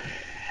prayer,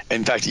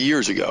 in fact,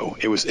 years ago,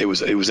 it was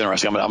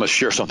interesting. I'm going to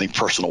share something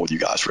personal with you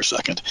guys for a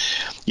second.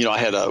 You know,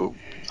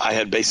 I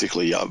had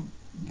basically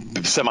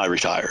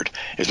semi-retired.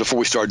 It was before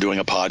we started doing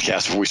a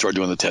podcast, before we started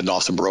doing the Ted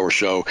Dawson Broer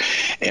Show,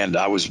 and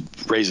I was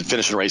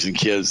finishing raising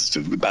kids,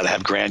 about to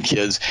have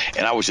grandkids,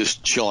 and I was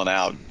just chilling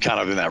out, kind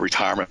of in that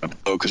retirement mode.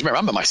 Because remember,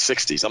 I'm in my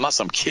 60s. I'm not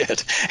some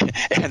kid.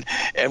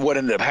 and what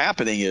ended up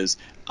happening is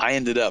I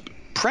ended up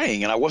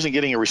praying, and I wasn't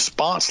getting a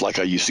response like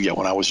I used to get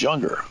when I was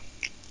younger.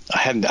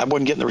 I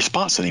wasn't getting the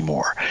response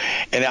anymore.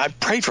 And I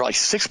prayed for like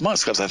 6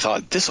 months because I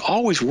thought, this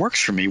always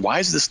works for me. Why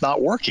is this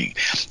not working?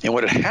 And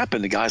what had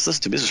happened, the guys,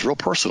 listen to me, this is real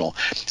personal.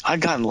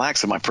 I'd gotten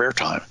lax in my prayer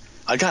time.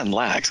 I'd gotten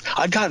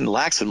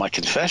lax in my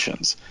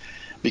confessions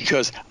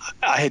because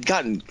I had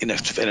gotten in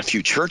a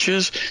few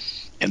churches,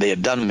 and they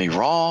had done me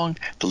wrong.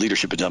 The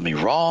leadership had done me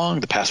wrong.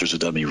 The pastors had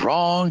done me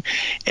wrong.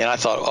 And I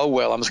thought, oh,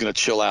 well, I'm just going to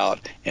chill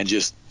out and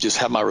just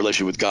have my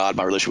relationship with God,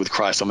 my relationship with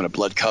Christ. I'm in a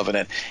blood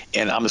covenant,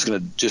 and I'm just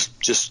going to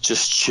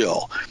just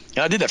chill. And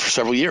I did that for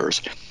several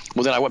years.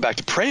 Well, then I went back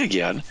to pray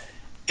again,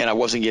 and I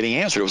wasn't getting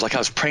answered. It was like I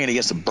was praying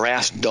against a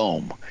brass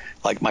dome.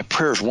 Like my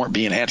prayers weren't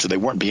being answered. They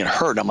weren't being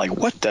heard. I'm like,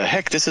 what the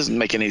heck? This isn't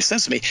making any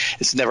sense to me.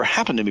 It's never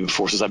happened to me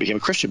before since I became a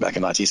Christian back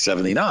in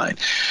 1979.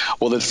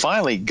 Well, then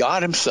finally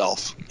God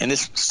himself, and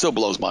this still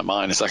blows my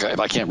mind. It's like if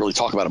I can't really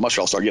talk about it much,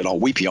 I'll start getting all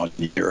weepy on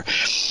here.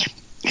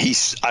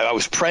 I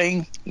was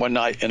praying one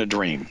night in a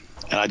dream.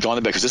 And I'd gone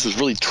to bed because this was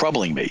really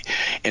troubling me.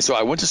 And so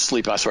I went to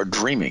sleep and I started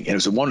dreaming. And it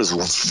was one of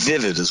those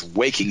vivid as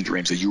waking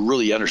dreams that you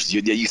really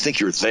understand. You think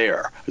you're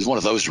there. It was one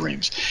of those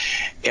dreams.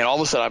 And all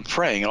of a sudden I'm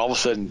praying, and all of a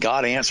sudden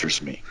God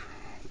answers me.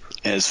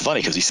 And it's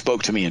funny because he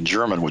spoke to me in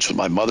German, which was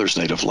my mother's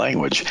native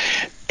language.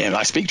 And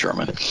I speak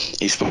German.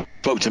 He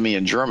spoke to me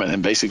in German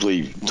and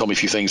basically told me a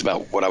few things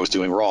about what I was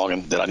doing wrong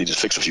and that I needed to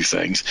fix a few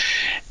things.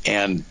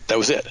 And that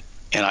was it.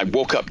 And I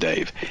woke up,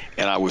 Dave,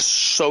 and I was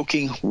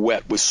soaking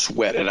wet with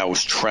sweat, and I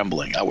was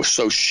trembling. I was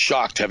so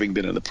shocked having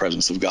been in the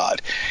presence of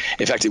God.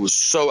 In fact, I was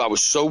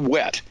so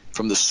wet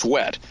from the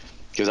sweat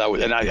because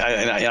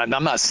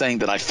I'm not saying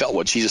that I felt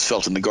what Jesus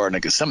felt in the Garden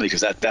of Gethsemane,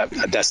 because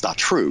that's not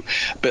true.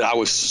 But I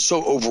was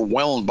so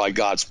overwhelmed by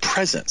God's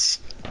presence.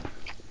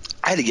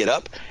 I had to get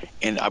up,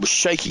 and I was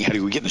shaking. I had to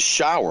go get in the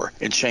shower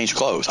and change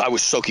clothes. I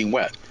was soaking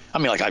wet. I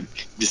mean, like I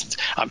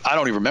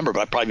don't even remember, but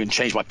I probably even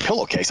changed my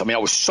pillowcase. I mean, I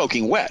was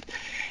soaking wet.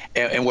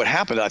 And what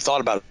happened, I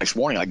thought about it next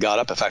morning. I got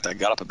up. In fact, I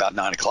got up about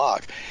 9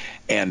 o'clock.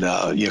 And,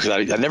 because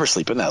I never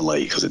sleep in that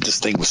late because this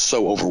thing was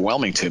so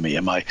overwhelming to me.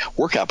 And my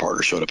workout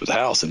partner showed up at the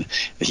house, and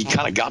he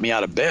kind of got me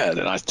out of bed.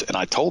 And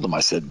I told him,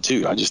 I said,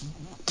 dude, I just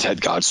had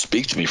God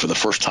speak to me for the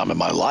first time in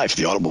my life,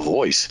 the audible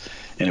voice.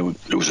 And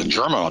it was in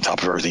German on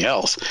top of everything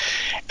else.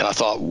 And I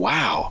thought,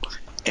 wow.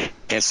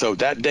 And so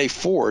that day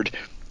forward,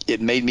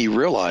 it made me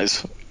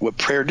realize what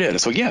prayer did.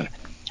 And so, again,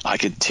 I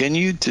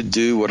continued to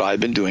do what I'd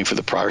been doing for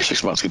the prior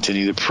 6 months,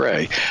 continue to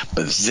pray.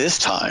 But this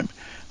time,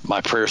 my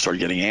prayers started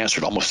getting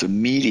answered almost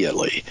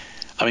immediately.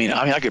 I mean,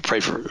 I could pray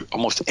for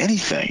almost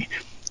anything,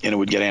 and it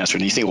would get answered.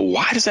 And you think, well,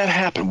 why does that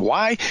happen?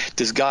 Why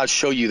does God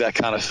show you that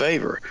kind of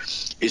favor?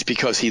 It's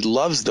because he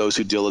loves those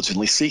who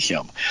diligently seek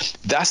him.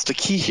 That's the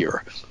key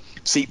here.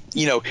 See,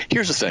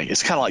 here's the thing.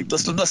 It's kind of like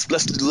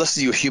let's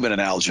do a human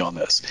analogy on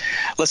this.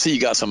 Let's say you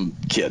got some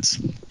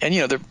kids,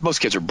 and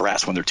most kids are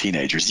brats when they're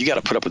teenagers. You got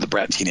to put up with the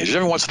brat teenagers.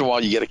 Every once in a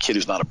while, you get a kid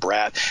who's not a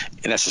brat,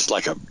 and that's just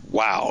like a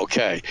wow,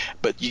 okay.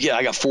 But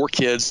I got 4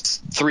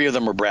 kids. 3 of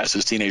them were brats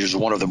as teenagers,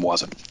 and 1 of them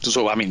wasn't.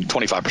 So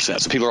 25%.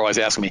 So people are always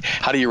asking me,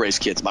 how do you raise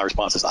kids? My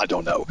response is, I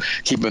don't know.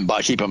 Keep them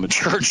in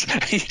church.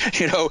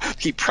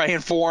 Keep praying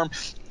for them.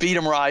 Feed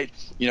them right,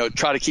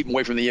 try to keep them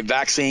away from the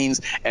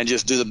vaccines, and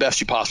just do the best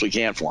you possibly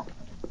can for them.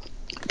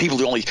 People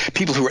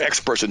who are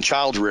experts in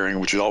child rearing,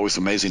 which is always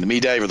amazing to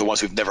me, Dave, are the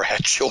ones who've never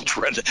had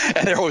children.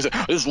 And they're always,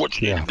 this is what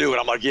you need to do. And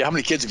I'm like, yeah, how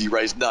many kids have you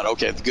raised? None.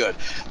 Okay, that's good.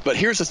 But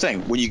here's the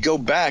thing. When you go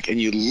back and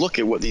you look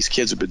at what these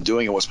kids have been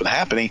doing and what's been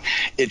happening,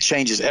 it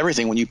changes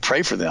everything when you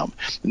pray for them.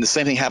 And the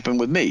same thing happened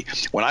with me.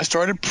 When I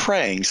started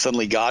praying,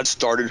 suddenly God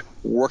started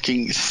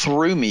working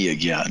through me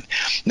again.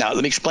 Now,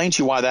 let me explain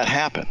to you why that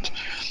happened.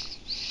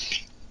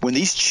 When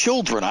these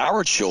children,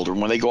 our children,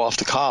 when they go off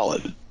to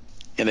college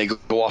and they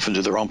go off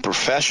into their own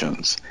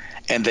professions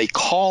and they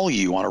call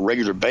you on a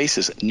regular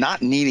basis,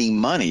 not needing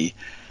money,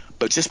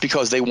 but just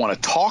because they want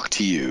to talk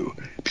to you,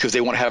 because they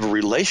want to have a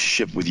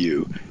relationship with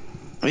you,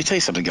 let me tell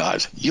you something,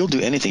 guys. You'll do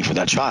anything for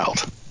that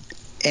child,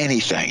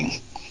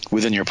 anything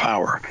within your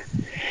power.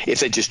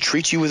 If they just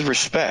treat you with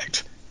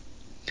respect,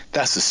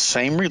 that's the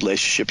same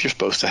relationship you're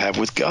supposed to have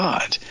with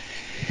God.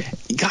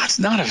 God's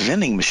not a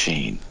vending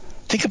machine.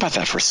 Think about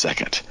that for a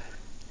second.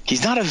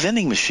 He's not a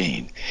vending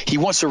machine. He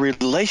wants a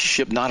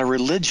relationship, not a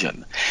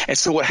religion. And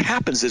so what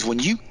happens is when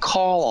you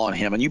call on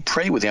him and you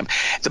pray with him,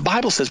 the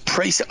Bible says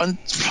pray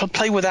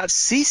without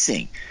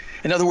ceasing.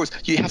 In other words,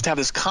 you have to have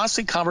this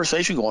constant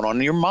conversation going on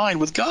in your mind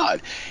with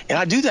God. And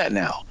I do that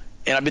now.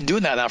 And I've been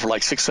doing that now for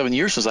like 6-7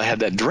 years since I had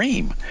that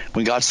dream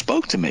when God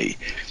spoke to me.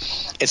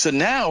 And so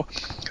now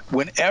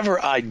whenever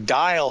I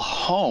dial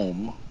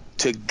home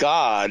to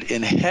God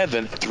in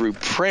heaven through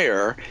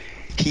prayer,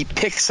 he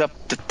picks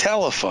up the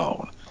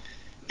telephone.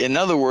 In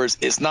other words,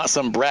 it's not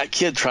some brat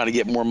kid trying to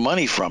get more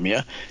money from you,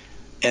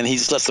 and he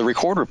just lets the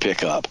recorder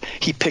pick up.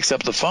 He picks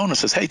up the phone and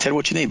says, hey, Ted,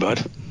 what you need,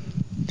 bud?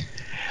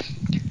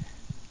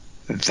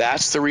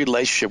 That's the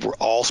relationship we're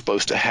all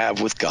supposed to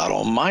have with God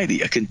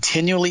Almighty, a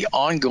continually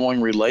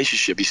ongoing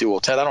relationship. You say, well,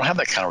 Ted, I don't have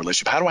that kind of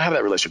relationship. How do I have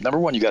that relationship? Number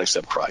one, you got to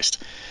accept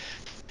Christ.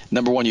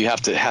 Number one, you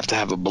have to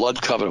have a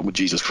blood covenant with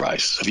Jesus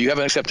Christ. If you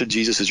haven't accepted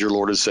Jesus as your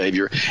Lord and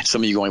Savior,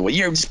 some of you going, well,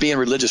 you're just being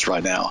religious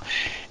right now.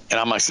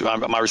 And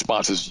my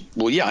response is,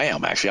 well, yeah, I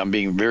am. Actually, I'm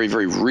being very,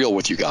 very real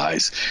with you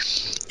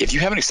guys. If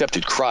you haven't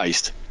accepted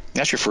Christ,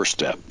 that's your first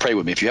step. Pray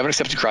with me. If you haven't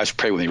accepted Christ,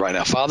 pray with me right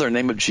now. Father, in the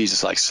name of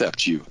Jesus, I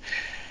accept you.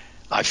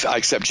 I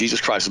accept Jesus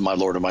Christ as my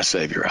Lord and my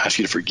Savior. I ask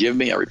you to forgive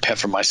me. I repent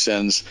for my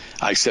sins.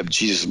 I accept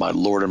Jesus as my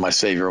Lord and my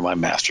Savior and my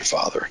Master,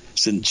 Father.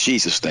 It's in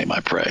Jesus' name I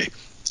pray.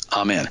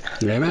 Amen.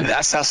 Amen.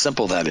 That's how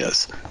simple that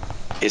is.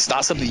 It's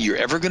not something you're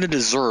ever going to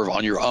deserve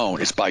on your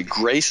own. It's by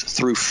grace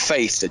through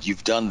faith that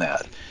you've done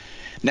that.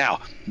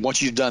 Now,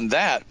 once you've done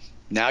that,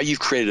 Now you've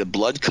created a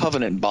blood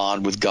covenant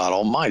bond with God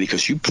Almighty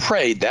because you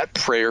prayed that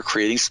prayer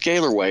creating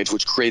scalar waves,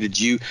 which created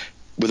you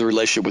with a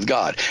relationship with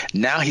God.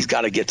 Now he's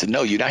got to get to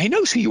know you. Now he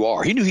knows who you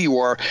are. He knew who you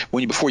are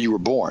before you were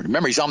born.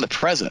 Remember, he's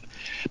omnipresent.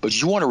 But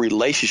you want a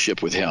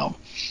relationship with him,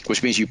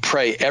 which means you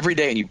pray every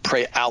day and you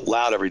pray out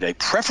loud every day.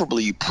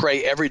 Preferably you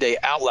pray every day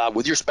out loud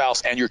with your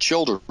spouse and your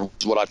children, which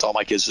is what I taught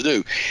my kids to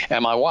do,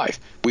 and my wife.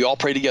 We all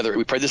pray together.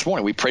 We prayed this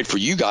morning. We prayed for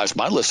you guys,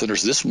 my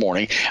listeners, this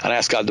morning, and I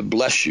asked God to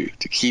bless you,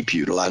 to keep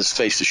you, to allow his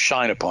face to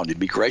shine upon you, to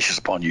be gracious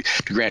upon you,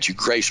 to grant you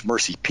grace,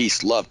 mercy,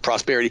 peace, love,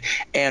 prosperity,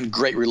 and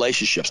great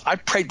relationships. I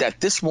prayed that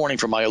this morning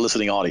for my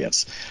listening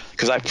audience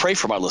because I pray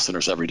for my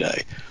listeners every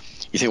day.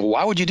 You think, well,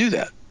 why would you do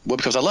that? Well,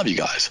 because I love you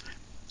guys.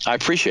 I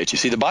appreciate you.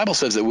 See, the Bible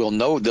says that they'll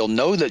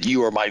know that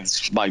you are my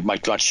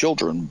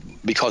children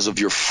because of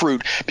your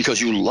fruit, because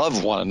you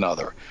love one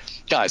another.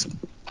 Guys,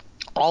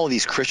 all of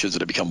these Christians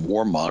that have become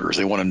warmongers,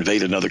 they want to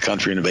invade another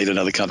country, invade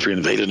another country,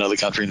 invade another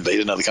country, invade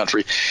another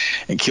country,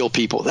 and kill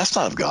people. That's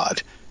not of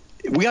God.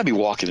 We got to be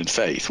walking in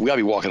faith. We got to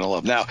be walking in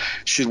love. Now,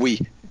 should we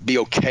be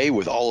okay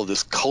with all of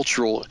this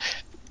cultural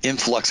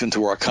influx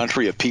into our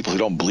country of people who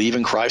don't believe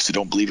in Christ, who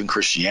don't believe in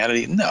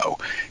Christianity? No,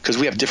 because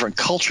we have different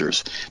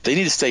cultures. They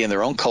need to stay in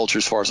their own culture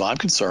as far as I'm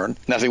concerned.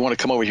 Now, if they want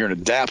to come over here and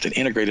adapt and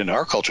integrate into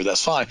our culture,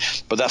 that's fine,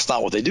 but that's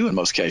not what they do in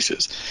most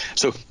cases.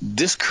 So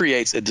this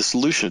creates a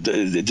dissolution.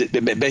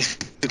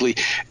 Basically,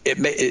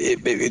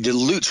 it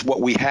dilutes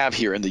what we have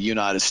here in the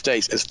United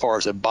States as far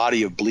as a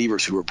body of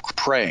believers who are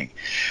praying.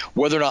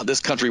 Whether or not this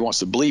country wants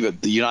to believe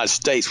it, the United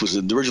States was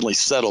originally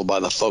settled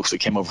by the folks that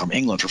came over from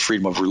England for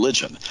freedom of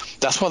religion.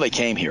 That's why they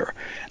came here.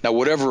 Now,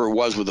 whatever it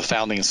was with the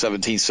founding in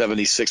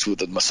 1776 with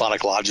the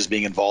Masonic lodges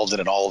being involved in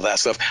it and all of that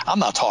stuff, I'm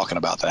not talking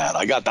about that.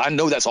 I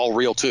know that's all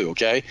real too,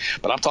 okay?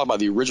 But I'm talking about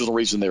the original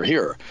reason they're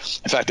here.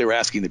 In fact, they were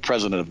asking the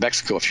president of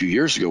Mexico a few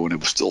years ago when it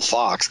was still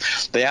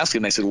Fox. They asked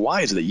him, they said,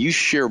 why is it that you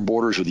share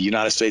borders with the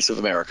United States of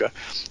America?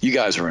 You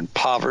guys are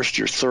impoverished.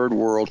 You're third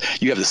world.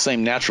 You have the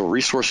same natural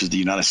resources the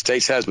United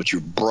States has, but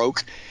you're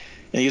broke.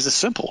 And he goes, it's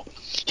simple.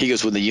 He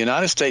goes, when the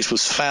United States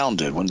was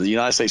founded, when the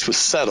United States was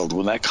settled,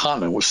 when that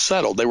continent was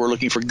settled, they were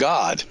looking for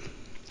God.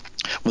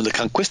 When the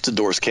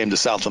conquistadors came to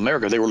South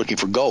America, they were looking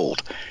for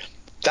gold.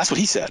 That's what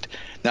he said.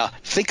 Now,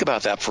 think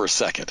about that for a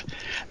second.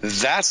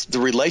 That's the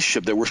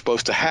relationship that we're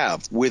supposed to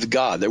have with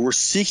God, that we're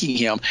seeking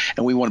him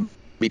and we want to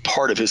be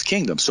part of his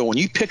kingdom. So when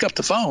you pick up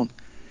the phone,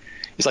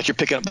 it's like you're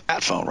picking up a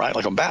bat phone, right?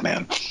 Like on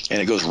Batman.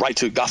 And it goes right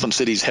to Gotham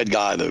City's head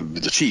guy,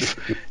 the chief.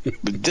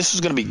 But this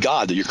is going to be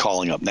God that you're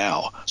calling up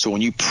now. So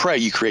when you pray,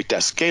 you create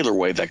that scalar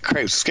wave. That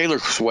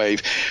scalar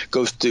wave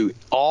goes through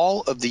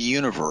all of the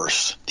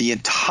universe, the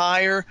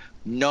entire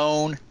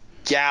known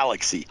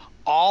galaxy,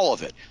 all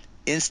of it,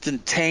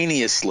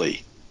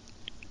 instantaneously.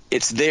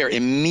 It's there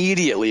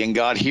immediately, and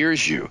God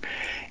hears you.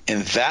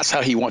 And that's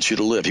how he wants you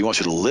to live. He wants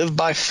you to live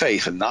by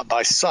faith and not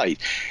by sight.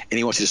 And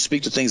he wants you to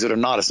speak to things that are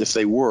not as if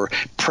they were.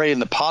 Pray in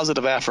the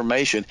positive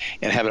affirmation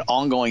and have an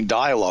ongoing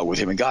dialogue with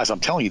him. And guys, I'm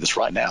telling you this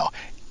right now.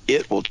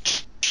 It will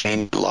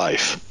change your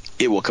life.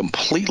 It will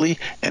completely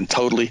and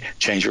totally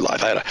change your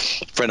life. I had a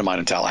friend of mine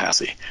in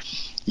Tallahassee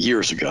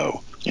years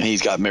ago, and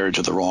he's got married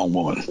to the wrong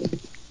woman.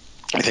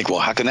 I think, well,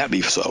 how can that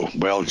be so?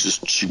 Well,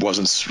 just she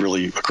wasn't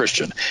really a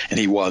Christian, and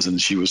he was,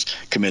 and she was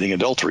committing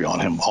adultery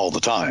on him all the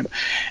time.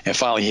 And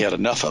finally, he had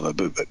enough of it.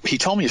 But he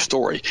told me a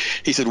story.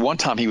 He said one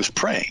time he was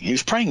praying. He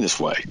was praying this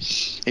way.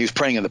 He was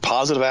praying in the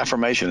positive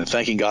affirmation and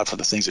thanking God for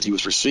the things that he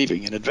was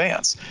receiving in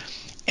advance.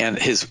 And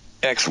his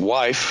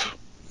ex-wife,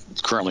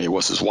 currently it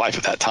was his wife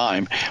at that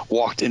time,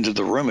 walked into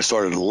the room and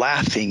started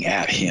laughing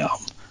at him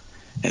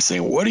and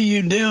saying, what are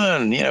you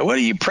doing? You know, what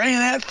are you praying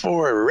that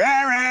for?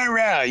 Rah, rah,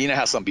 rah. You know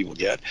how some people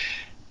get.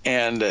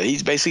 And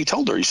he's basically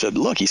told her, he said,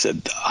 look, he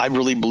said, I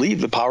really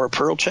believe the power of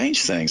prayer will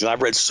change things. And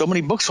I've read so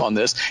many books on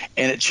this,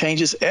 and it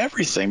changes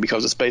everything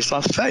because it's based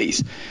on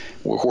faith.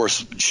 Well, of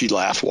course, she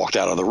laughed, walked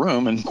out of the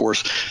room. And, of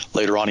course,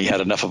 later on he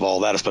had enough of all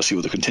that, especially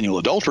with the continual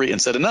adultery,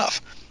 and said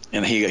enough.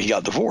 And he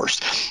got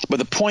divorced. But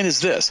the point is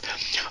this.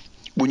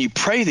 When you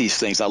pray these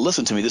things, now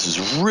listen to me, this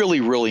is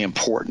really, really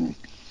important.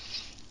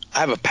 I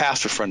have a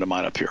pastor friend of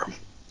mine up here.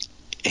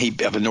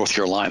 Up in North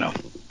Carolina.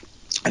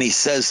 And he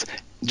says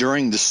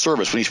during the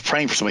service, when he's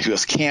praying for somebody who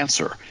has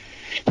cancer,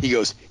 he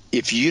goes,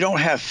 if you don't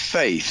have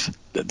faith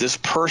that this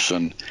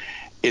person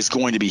is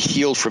going to be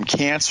healed from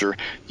cancer,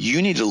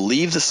 you need to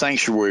leave the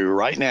sanctuary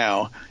right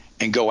now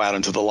and go out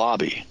into the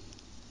lobby.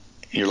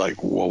 And you're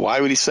like, well, why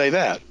would he say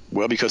that?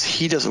 Well, because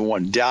he doesn't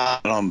want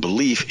doubt and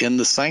unbelief in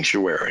the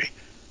sanctuary.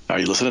 Are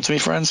you listening to me,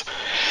 friends?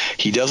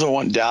 He doesn't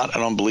want doubt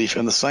and unbelief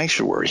in the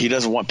sanctuary. He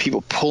doesn't want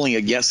people pulling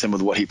against him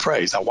with what he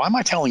prays. Now, why am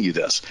I telling you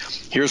this?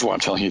 Here's why I'm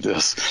telling you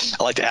this.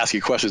 I like to ask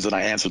you questions and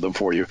I answer them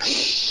for you.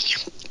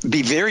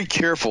 Be very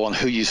careful on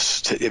who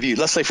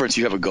let's say, for instance,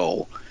 you have a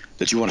goal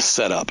that you want to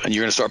set up, and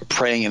you're going to start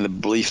praying in the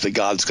belief that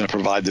God's going to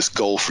provide this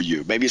goal for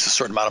you. Maybe it's a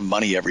certain amount of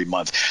money every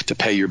month to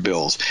pay your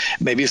bills.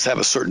 Maybe it's to have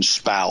a certain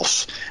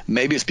spouse.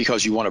 Maybe it's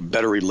because you want a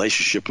better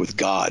relationship with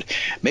God.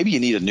 Maybe you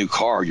need a new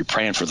car. You're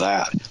praying for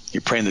that.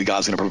 You're praying that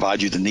God's going to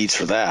provide you the needs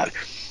for that.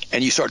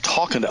 and you start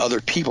talking to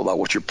other people about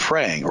what you're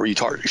praying, or you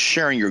start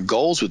sharing your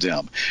goals with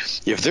them,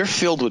 if they're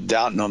filled with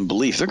doubt and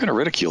unbelief, they're going to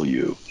ridicule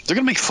you. They're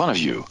going to make fun of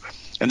you.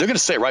 And they're going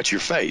to say it right to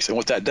your face. And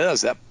what that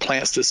does, that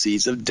plants the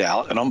seeds of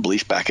doubt and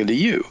unbelief back into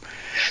you.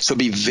 So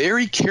be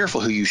very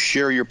careful who you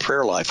share your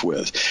prayer life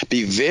with.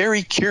 Be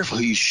very careful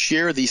who you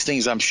share these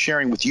things I'm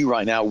sharing with you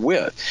right now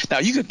with. Now,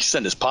 you can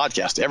send this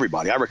podcast to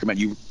everybody. I recommend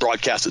you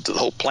broadcast it to the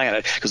whole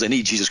planet because they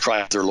need Jesus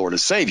Christ, their Lord and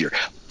Savior.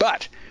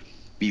 But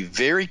be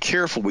very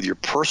careful with your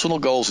personal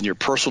goals and your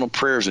personal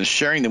prayers and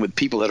sharing them with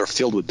people that are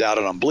filled with doubt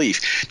and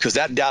unbelief, because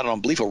that doubt and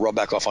unbelief will rub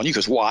back off on you.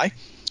 Because why?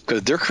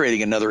 Because they're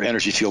creating another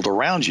energy field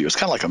around you. It's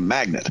kind of like a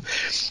magnet.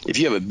 If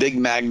you have a big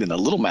magnet and a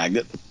little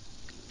magnet,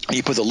 and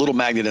you put the little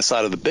magnet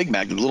inside of the big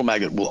magnet, the little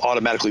magnet will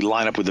automatically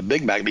line up with the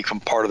big magnet, become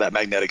part of that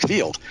magnetic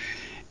field.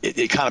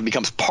 It kind of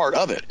becomes part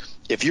of it.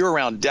 If you're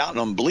around doubt and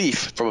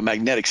unbelief from a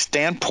magnetic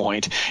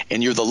standpoint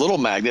and you're the little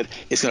magnet,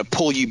 it's going to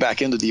pull you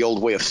back into the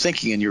old way of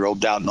thinking and your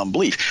old doubt and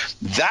unbelief.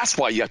 That's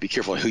why you have to be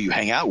careful who you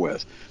hang out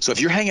with. So if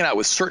you're hanging out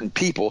with certain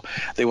people,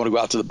 they want to go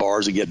out to the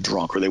bars and get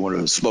drunk, or they want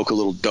to smoke a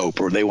little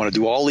dope, or they want to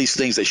do all these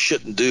things they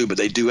shouldn't do, but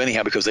they do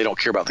anyhow because they don't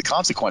care about the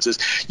consequences.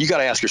 You got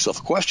to ask yourself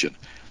a question.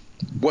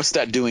 What's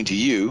that doing to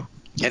you?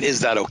 And is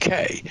that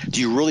okay?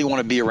 Do you really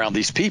want to be around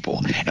these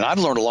people? And I've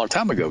learned a long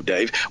time ago,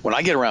 Dave, when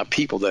I get around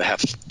people that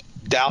have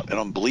doubt and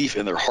unbelief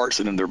in their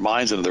hearts and in their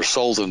minds and in their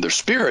souls and in their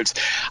spirits,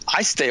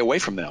 I stay away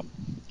from them.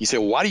 You say,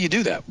 well, why do you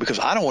do that? Because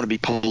I don't want to be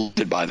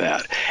polluted by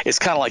that. It's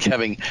kind of like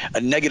having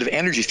a negative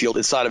energy field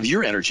inside of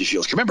your energy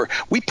fields. Remember,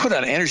 we put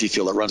out an energy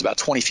field that runs about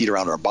 20 feet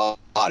around our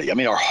body. I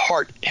mean, our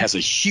heart has a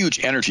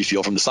huge energy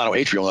field from the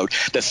sinoatrial node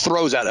that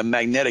throws out a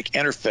magnetic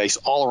interface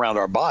all around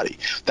our body.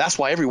 That's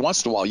why every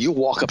once in a while you'll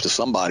walk up to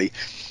somebody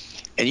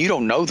and you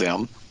don't know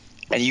them,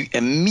 and you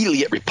immediately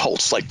get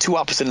repulsed, like two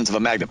opposite ends of a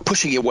magnet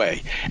pushing you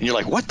away. And you're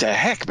like, what the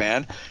heck,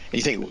 man? And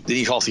you think, then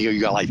you also hear,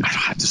 you got like,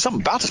 there's something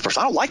about this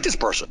person. I don't like this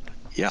person.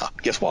 Yeah,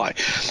 guess why?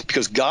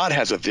 Because God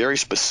has a very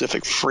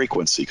specific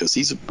frequency, because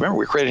remember,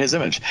 we're created in his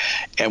image.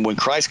 And when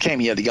Christ came,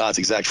 he had God's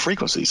exact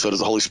frequency. So does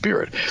the Holy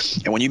Spirit.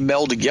 And when you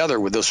meld together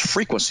with those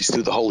frequencies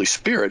through the Holy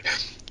Spirit,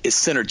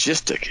 it's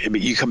synergistic.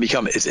 You can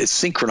become, it's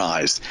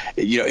synchronized.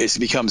 It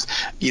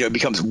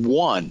becomes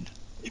one.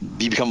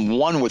 You become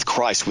one with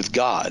Christ, with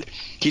God.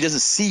 He doesn't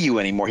see you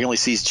anymore. He only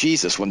sees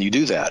Jesus when you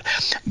do that.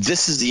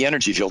 This is the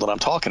energy field that I'm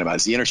talking about.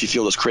 It's the energy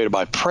field that's created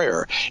by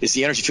prayer. It's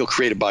the energy field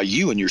created by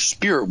you and your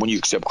spirit when you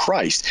accept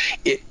Christ.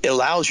 It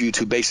allows you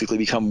to basically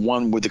become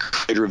one with the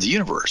creator of the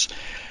universe.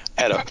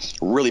 At a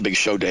really big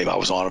show, Dave, I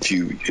was on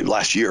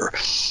last year,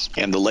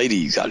 and the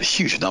lady got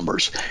huge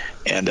numbers.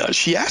 And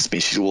she asked me,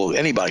 she said, well,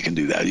 anybody can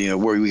do that.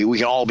 Where we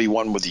can all be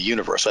one with the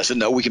universe. I said,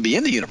 no, we can be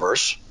in the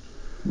universe,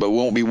 but we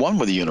won't be one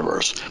with the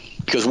universe,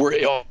 because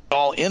we're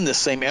all in the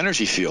same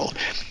energy field.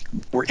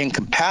 We're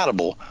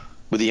incompatible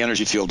with the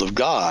energy field of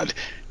God,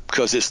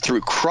 because it's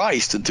through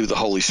Christ and through the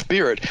Holy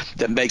Spirit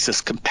that makes us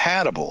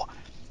compatible.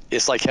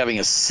 It's like having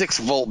a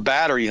 6-volt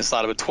battery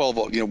inside of a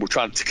 12-volt. We're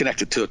trying to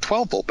connect it to a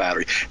 12-volt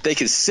battery. They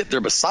can sit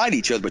there beside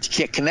each other, but you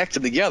can't connect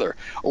them together.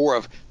 Or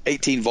a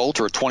 18-volt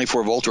or a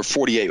 24-volt or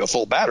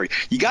 48-volt battery.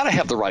 You got to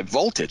have the right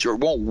voltage or it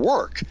won't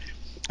work.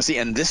 See,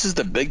 and this is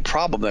the big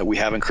problem that we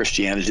have in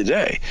Christianity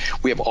today.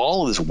 We have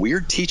all of this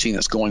weird teaching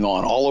that's going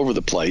on all over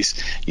the place.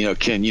 You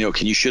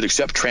should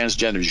accept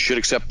transgenders, you should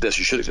accept this,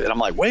 you should. And I'm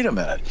like, wait a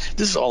minute,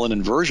 this is all an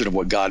inversion of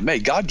what God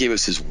made. God gave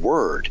us His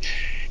Word,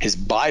 His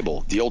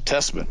Bible, the Old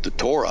Testament, the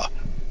Torah,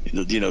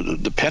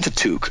 the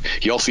Pentateuch.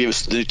 He also gave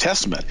us the New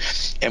Testament,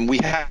 and we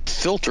have to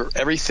filter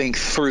everything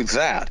through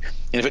that.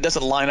 And if it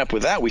doesn't line up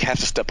with that, we have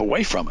to step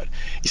away from it.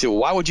 You say, well,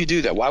 why would you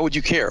do that? Why would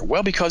you care?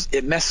 Well, because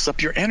it messes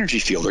up your energy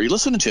field. Are you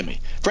listening to me?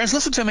 Friends,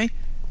 listen to me.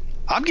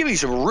 I'm giving you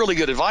some really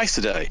good advice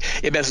today.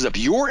 It messes up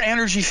your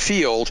energy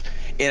field,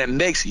 and it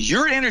makes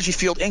your energy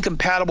field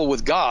incompatible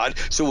with God.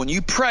 So when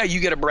you pray, you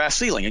get a brass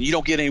ceiling, and you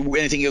don't get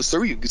anything else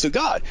through you to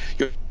God.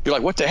 You're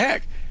like, what the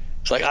heck?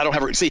 It's like, I don't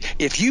have – see,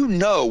 if you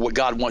know what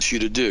God wants you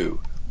to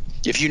do,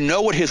 if you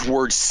know what His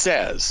Word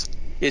says –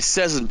 it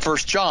says in 1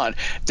 John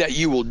that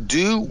you will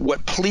do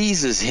what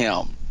pleases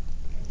Him.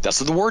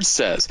 That's what the Word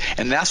says.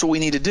 And that's what we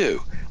need to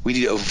do. We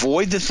need to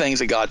avoid the things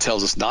that God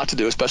tells us not to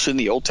do, especially in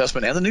the Old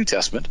Testament and the New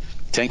Testament.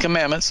 10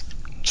 Commandments,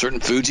 certain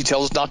foods He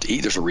tells us not to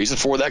eat. There's a reason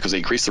for that, because they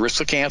increase the risk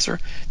of cancer.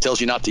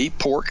 Tells you not to eat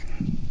pork.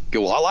 You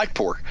go, well, I like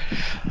pork.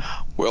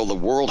 Well, the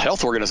World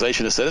Health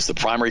Organization has said it's the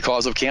primary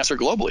cause of cancer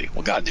globally.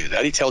 Well, God knew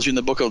that. He tells you in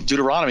the book of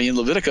Deuteronomy and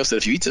Leviticus that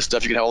if you eat this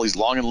stuff, you can have all these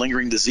long and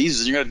lingering diseases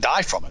and you're going to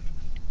die from it.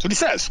 That's what He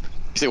says.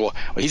 You say, well,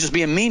 he's just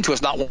being mean to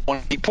us, not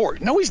wanting to eat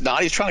pork. No, he's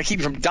not. He's trying to keep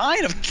you from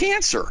dying of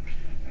cancer.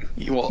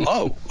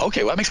 Well,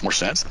 okay, well, that makes more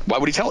sense. Why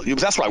would he tell you?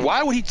 That's right.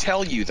 Why would he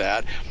tell you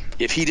that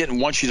if he didn't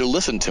want you to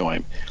listen to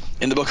him?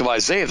 In the book of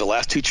Isaiah, the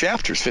last 2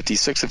 chapters,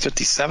 56 and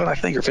 57, I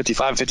think, or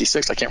 55 and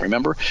 56, I can't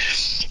remember.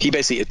 He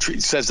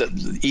basically says that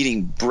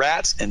eating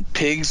brats and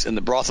pigs and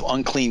the broth of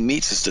unclean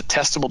meats is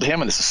detestable to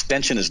him, and it's a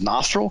stench in his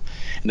nostril,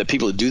 and the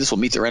people that do this will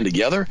meet their end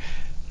together.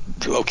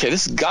 Okay,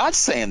 this is God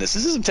saying this.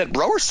 This isn't Ted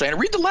Brower saying it.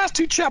 Read the last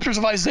 2 chapters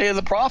of Isaiah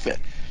the prophet.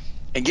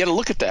 and get a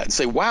look at that and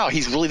say, wow,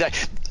 he's really that.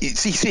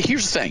 See,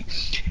 here's the thing.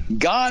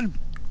 God,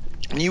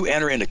 when you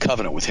enter into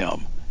covenant with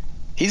him,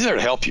 he's there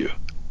to help you.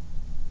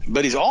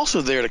 But he's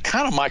also there to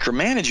kind of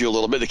micromanage you a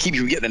little bit to keep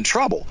you from getting in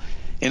trouble.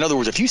 In other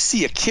words, if you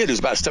see a kid who's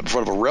about to step in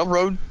front of a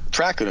railroad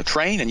track or a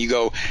train and you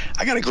go,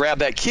 I got to grab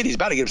that kid, he's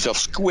about to get himself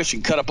squished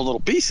and cut up in little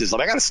pieces.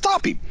 I got to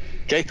stop him.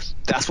 Okay?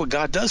 That's what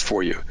God does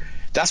for you.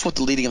 That's what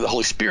the leading of the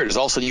Holy Spirit is.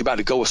 All of a sudden, you're about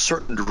to go a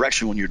certain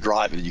direction when you're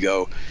driving, and you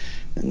go,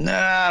 nah,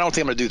 I don't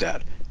think I'm going to do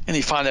that. And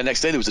you find that next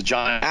day there was a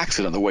giant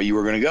accident the way you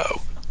were going to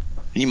go.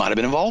 And you might have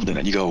been involved in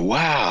it. You go,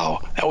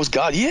 wow, that was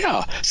God.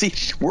 Yeah. See,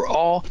 we're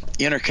all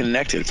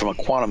interconnected from a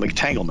quantum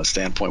entanglement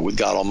standpoint with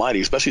God Almighty,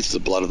 especially through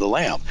the blood of the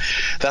Lamb.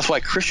 That's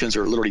why Christians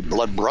are literally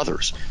blood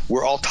brothers.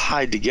 We're all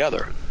tied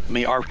together. I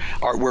mean,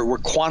 we're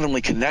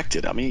quantumly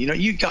connected. I mean,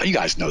 you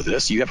guys know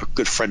this. You have a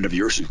good friend of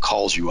yours who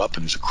calls you up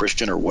and is a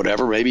Christian or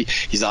whatever. Maybe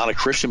he's not a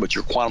Christian, but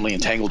you're quantumly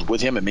entangled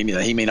with him, and maybe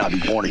he may not be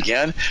born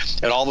again.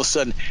 And all of a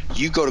sudden,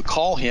 you go to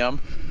call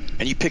him,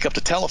 and you pick up the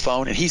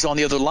telephone, and he's on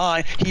the other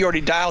line. He already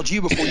dialed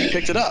you before you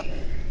picked it up.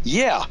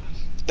 Yeah,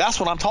 that's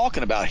what I'm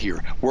talking about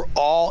here. We're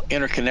all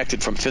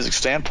interconnected from a physics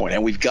standpoint,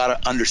 and we've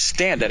got to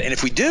understand that. And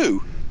if we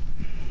do,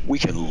 we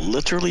can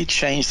literally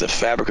change the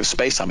fabric of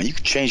space-time. I mean, you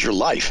can change your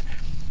life.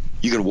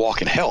 You can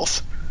walk in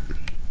health.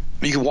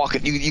 You can walk.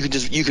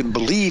 You can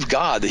believe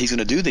God that He's going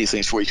to do these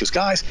things for you. Because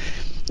guys,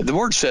 the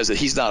Word says that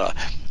if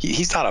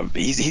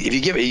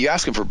you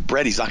ask Him for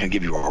bread, He's not going to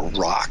give you a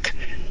rock.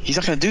 He's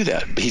not going to do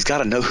that. But He's got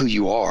to know who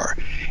you are,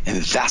 and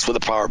that's what the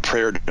power of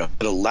prayer does.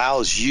 It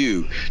allows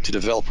you to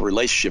develop a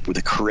relationship with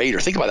the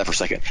Creator. Think about that for a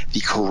second.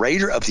 The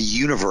Creator of the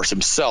universe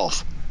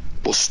Himself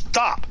will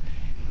stop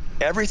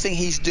everything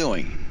He's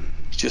doing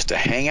just to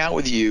hang out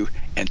with you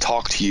and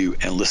talk to you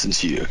and listen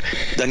to you.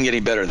 Doesn't get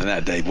any better than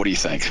that, Dave. What do you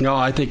think? No,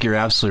 I think you're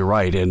absolutely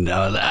right. And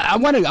I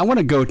want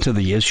to go to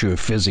the issue of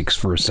physics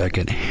for a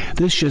second.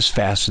 This just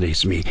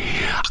fascinates me.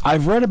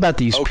 I've read about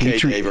these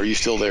Dave, are you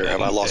still there?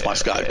 Have I lost my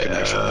Skype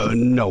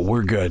connection? No,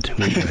 we're good.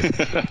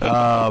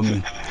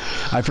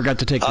 I forgot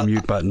to take the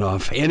mute button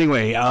off.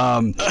 Anyway,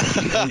 that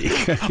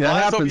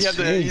happens. You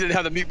didn't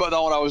have the mute button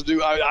on when I was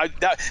doing.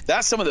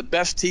 That's some of the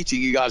best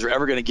teaching you guys are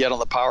ever going to get on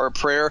the power of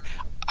prayer.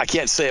 I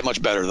can't say it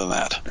much better than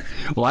that.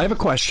 Well, I have a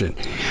question.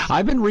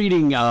 I've been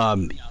reading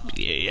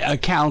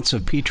accounts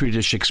of Petri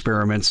dish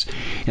experiments,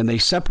 and they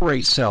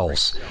separate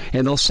cells,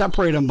 and they'll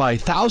separate them by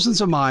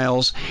thousands of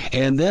miles,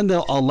 and then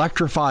they'll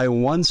electrify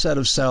one set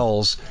of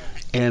cells,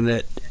 and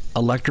it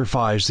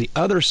electrifies the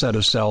other set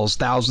of cells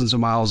thousands of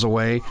miles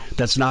away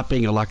that's not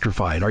being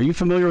electrified. Are you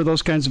familiar with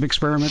those kinds of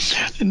experiments?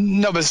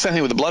 No, but it's the same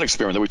thing with the blood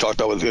experiment that we talked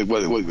about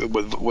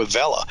with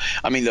Vela.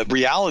 I mean, the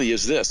reality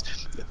is this.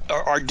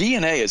 Our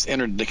DNA is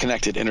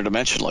interconnected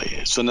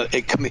interdimensionally.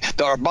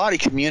 So our body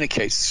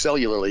communicates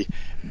cellularly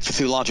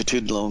through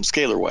longitudinal and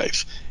scalar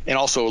waves, and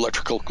also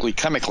electrically,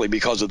 chemically,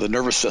 because of the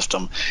nervous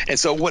system. And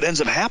so what ends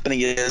up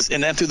happening is,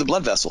 and then through the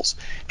blood vessels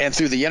and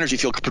through the energy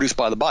field produced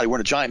by the body, we're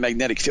in a giant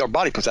magnetic field. Our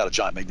body puts out a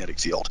giant magnetic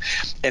field.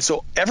 And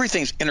so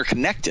everything's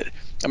interconnected.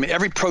 I mean,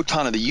 every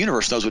proton in the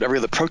universe knows what every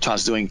other proton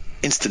is doing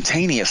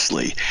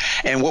instantaneously.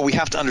 And what we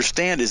have to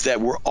understand is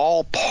that we're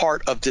all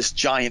part of this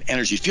giant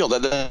energy field.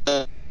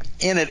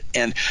 In it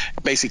and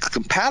basically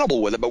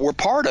compatible with it, but we're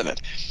part of it.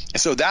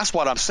 And so that's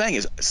what I'm saying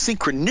is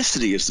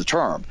synchronicity is the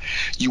term.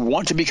 You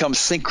want to become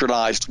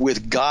synchronized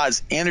with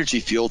God's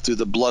energy field through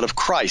the blood of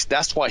Christ.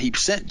 That's why He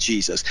sent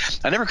Jesus.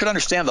 I never could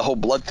understand the whole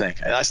blood thing.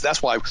 And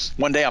that's why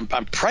one day I'm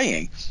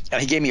praying, and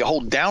He gave me a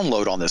whole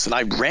download on this. And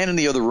I ran in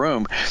the other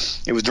room.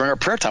 It was during our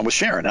prayer time with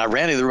Sharon. And I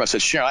ran into the room. I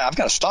said, Sharon, I've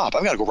got to stop.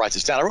 I've got to go write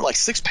this down. I wrote like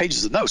 6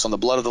 pages of notes on the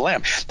blood of the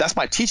Lamb. That's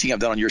my teaching I've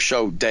done on your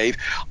show, Dave,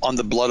 on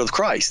the blood of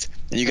Christ.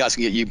 And you guys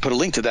you put a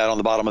link to that on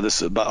the bottom of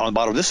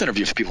this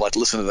interview if people like to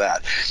listen to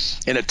that.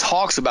 And it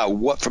talks about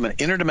what, from an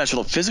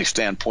interdimensional physics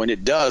standpoint,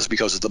 it does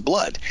because of the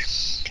blood.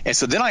 And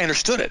so then I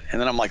understood it,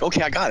 and then I'm like,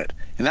 okay, I got it.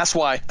 And that's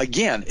why,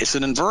 again, it's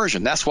an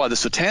inversion. That's why the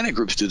satanic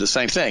groups do the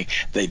same thing.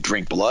 They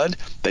drink blood,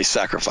 they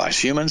sacrifice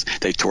humans,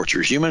 they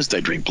torture humans, they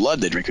drink blood,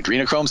 they drink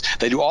adrenochromes,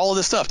 they do all of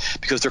this stuff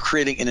because they're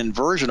creating an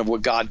inversion of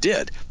what God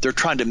did. They're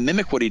trying to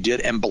mimic what He did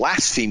and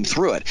blaspheme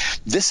through it.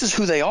 This is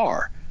who they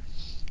are.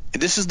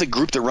 This is the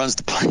group that runs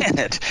the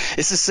planet.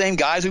 It's the same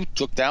guys who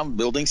took down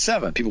Building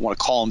 7. People want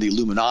to call them the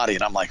Illuminati,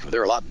 and I'm like,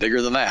 they're a lot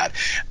bigger than that.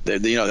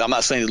 I'm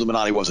not saying the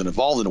Illuminati wasn't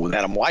involved in it with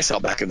Adam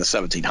Weishaupt back in the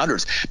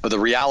 1700s, but the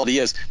reality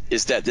is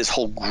that this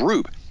whole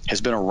group has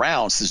been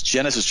around since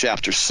Genesis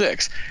chapter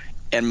 6.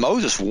 And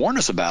Moses warned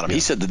us about them. He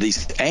said that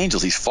these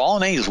angels, these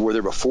fallen angels, were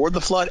there before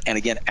the flood and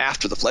again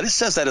after the flood. It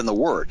says that in the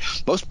Word.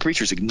 Most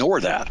preachers ignore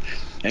that.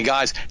 And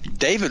guys,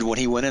 David, when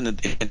he went in and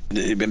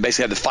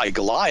basically had to fight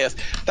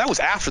Goliath, that was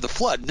after the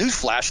flood.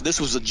 Newsflash,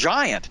 this was a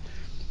giant.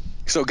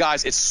 So,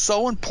 guys, it's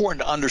so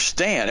important to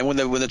understand. And when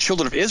the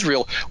children of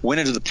Israel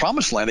went into the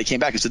promised land, they came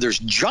back and said, there's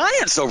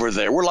giants over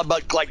there. We're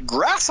like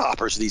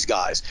grasshoppers, these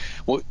guys.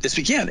 Well,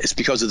 it's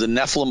because of the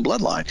Nephilim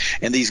bloodline.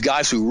 And these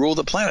guys who rule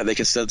the planet, they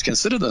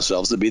consider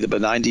themselves to be the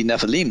Benindi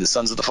Nephilim, the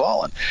sons of the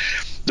fallen.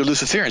 They're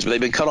Luciferians, but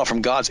they've been cut off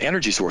from God's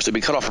energy source. They've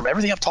been cut off from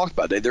everything I've talked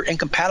about. They're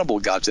incompatible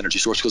with God's energy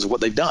source because of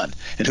what they've done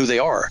and who they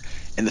are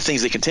and the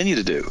things they continue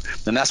to do.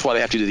 And that's why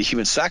they have to do the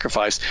human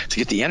sacrifice to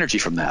get the energy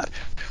from that.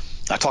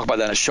 I talked about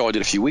that in a show I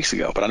did a few weeks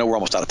ago, but I know we're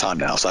almost out of time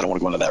now, so I don't want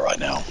to go into that right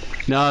now.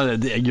 No,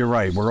 you're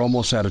right. We're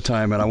almost out of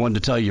time, and I wanted to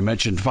tell you, you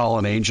mentioned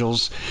fallen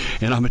angels,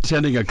 and I'm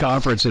attending a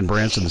conference in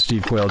Branson, the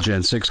Steve Quayle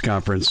Gen 6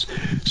 conference,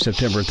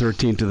 September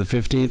 13th to the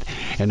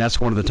 15th, and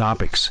that's one of the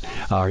topics.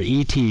 Are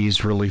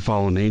ETs really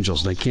fallen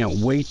angels? And I can't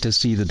wait to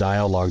see the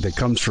dialogue that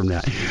comes from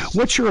that.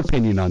 What's your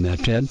opinion on that,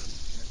 Ted?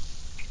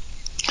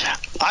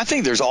 I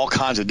think there's all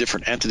kinds of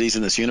different entities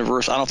in this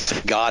universe. I don't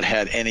think God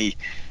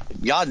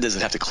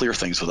doesn't have to clear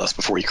things with us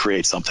before he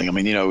creates something. I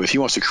mean, if he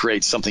wants to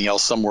create something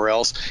else somewhere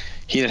else,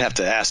 he didn't have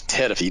to ask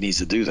Ted if he needs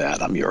to do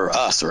that. I mean, or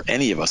us, or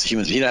any of us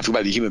humans. He didn't have to go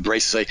by the human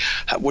race and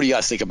say, what do you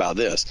guys think about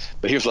this?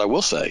 But here's what I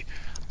will say.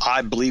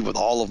 I believe with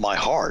all of my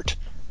heart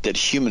that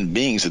human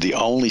beings are the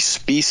only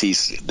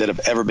species that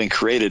have ever been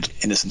created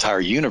in this entire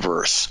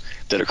universe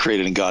that are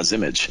created in God's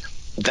image.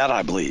 That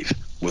I believe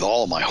with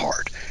all of my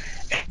heart.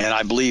 And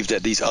I believe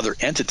that these other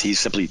entities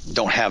simply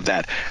don't have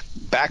that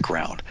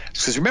background.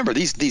 Because remember,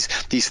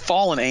 these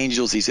fallen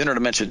angels, these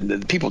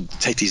interdimensional people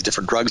take these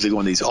different drugs, they go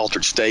in these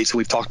altered states.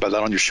 We've talked about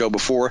that on your show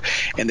before,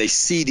 and they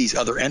see these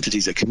other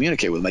entities that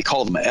communicate with them. They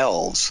call them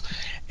elves.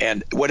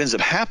 And what ends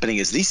up happening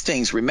is these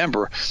things,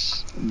 remember,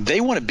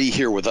 they want to be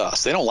here with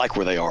us. They don't like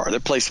where they are. Their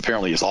place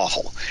apparently is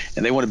awful,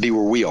 and they want to be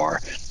where we are,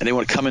 and they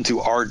want to come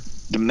into our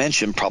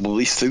dimension,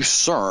 probably through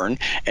CERN,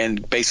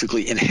 and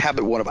basically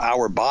inhabit one of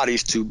our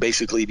bodies to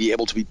basically be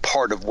able to be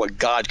part of what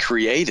God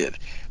created,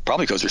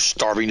 probably because they're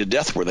starving to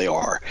death where they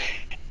are.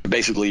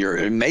 Basically, you're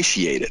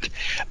emaciated.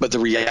 But the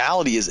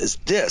reality is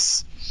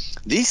this.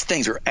 These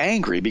things are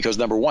angry because,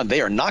 number one,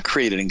 they are not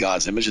created in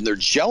God's image, and they're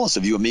jealous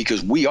of you and me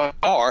because we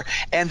are,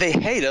 and they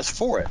hate us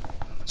for it.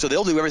 So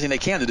they'll do everything they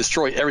can to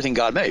destroy everything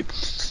God made.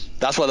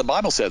 That's why the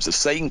Bible says that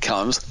Satan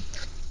comes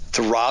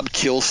to rob,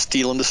 kill,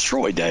 steal, and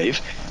destroy, Dave.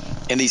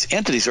 And these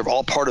entities are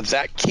all part of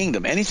that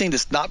kingdom. Anything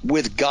that's not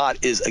with God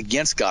is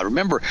against God.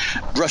 Remember,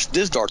 Rush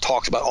Dizdar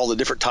talks about all the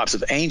different types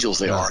of angels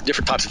they are,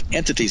 different types of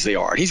entities they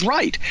are. He's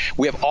right.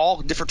 We have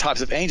all different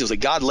types of angels that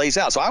God lays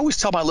out. So I always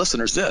tell my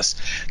listeners this.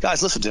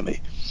 Guys, listen to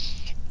me.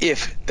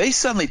 If they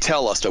suddenly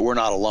tell us that we're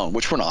not alone,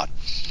 which we're not,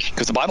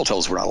 because the Bible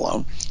tells us we're not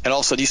alone, and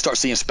all of a sudden you start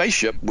seeing a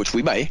spaceship, which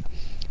we may,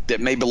 that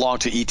may belong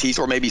to ETs,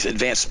 or maybe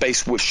advanced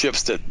space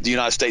ships that the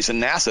United States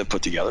and NASA have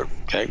put together,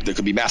 okay, that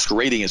could be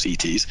masquerading as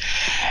ETs.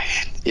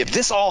 If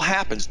this all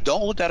happens,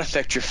 don't let that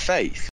affect your faith.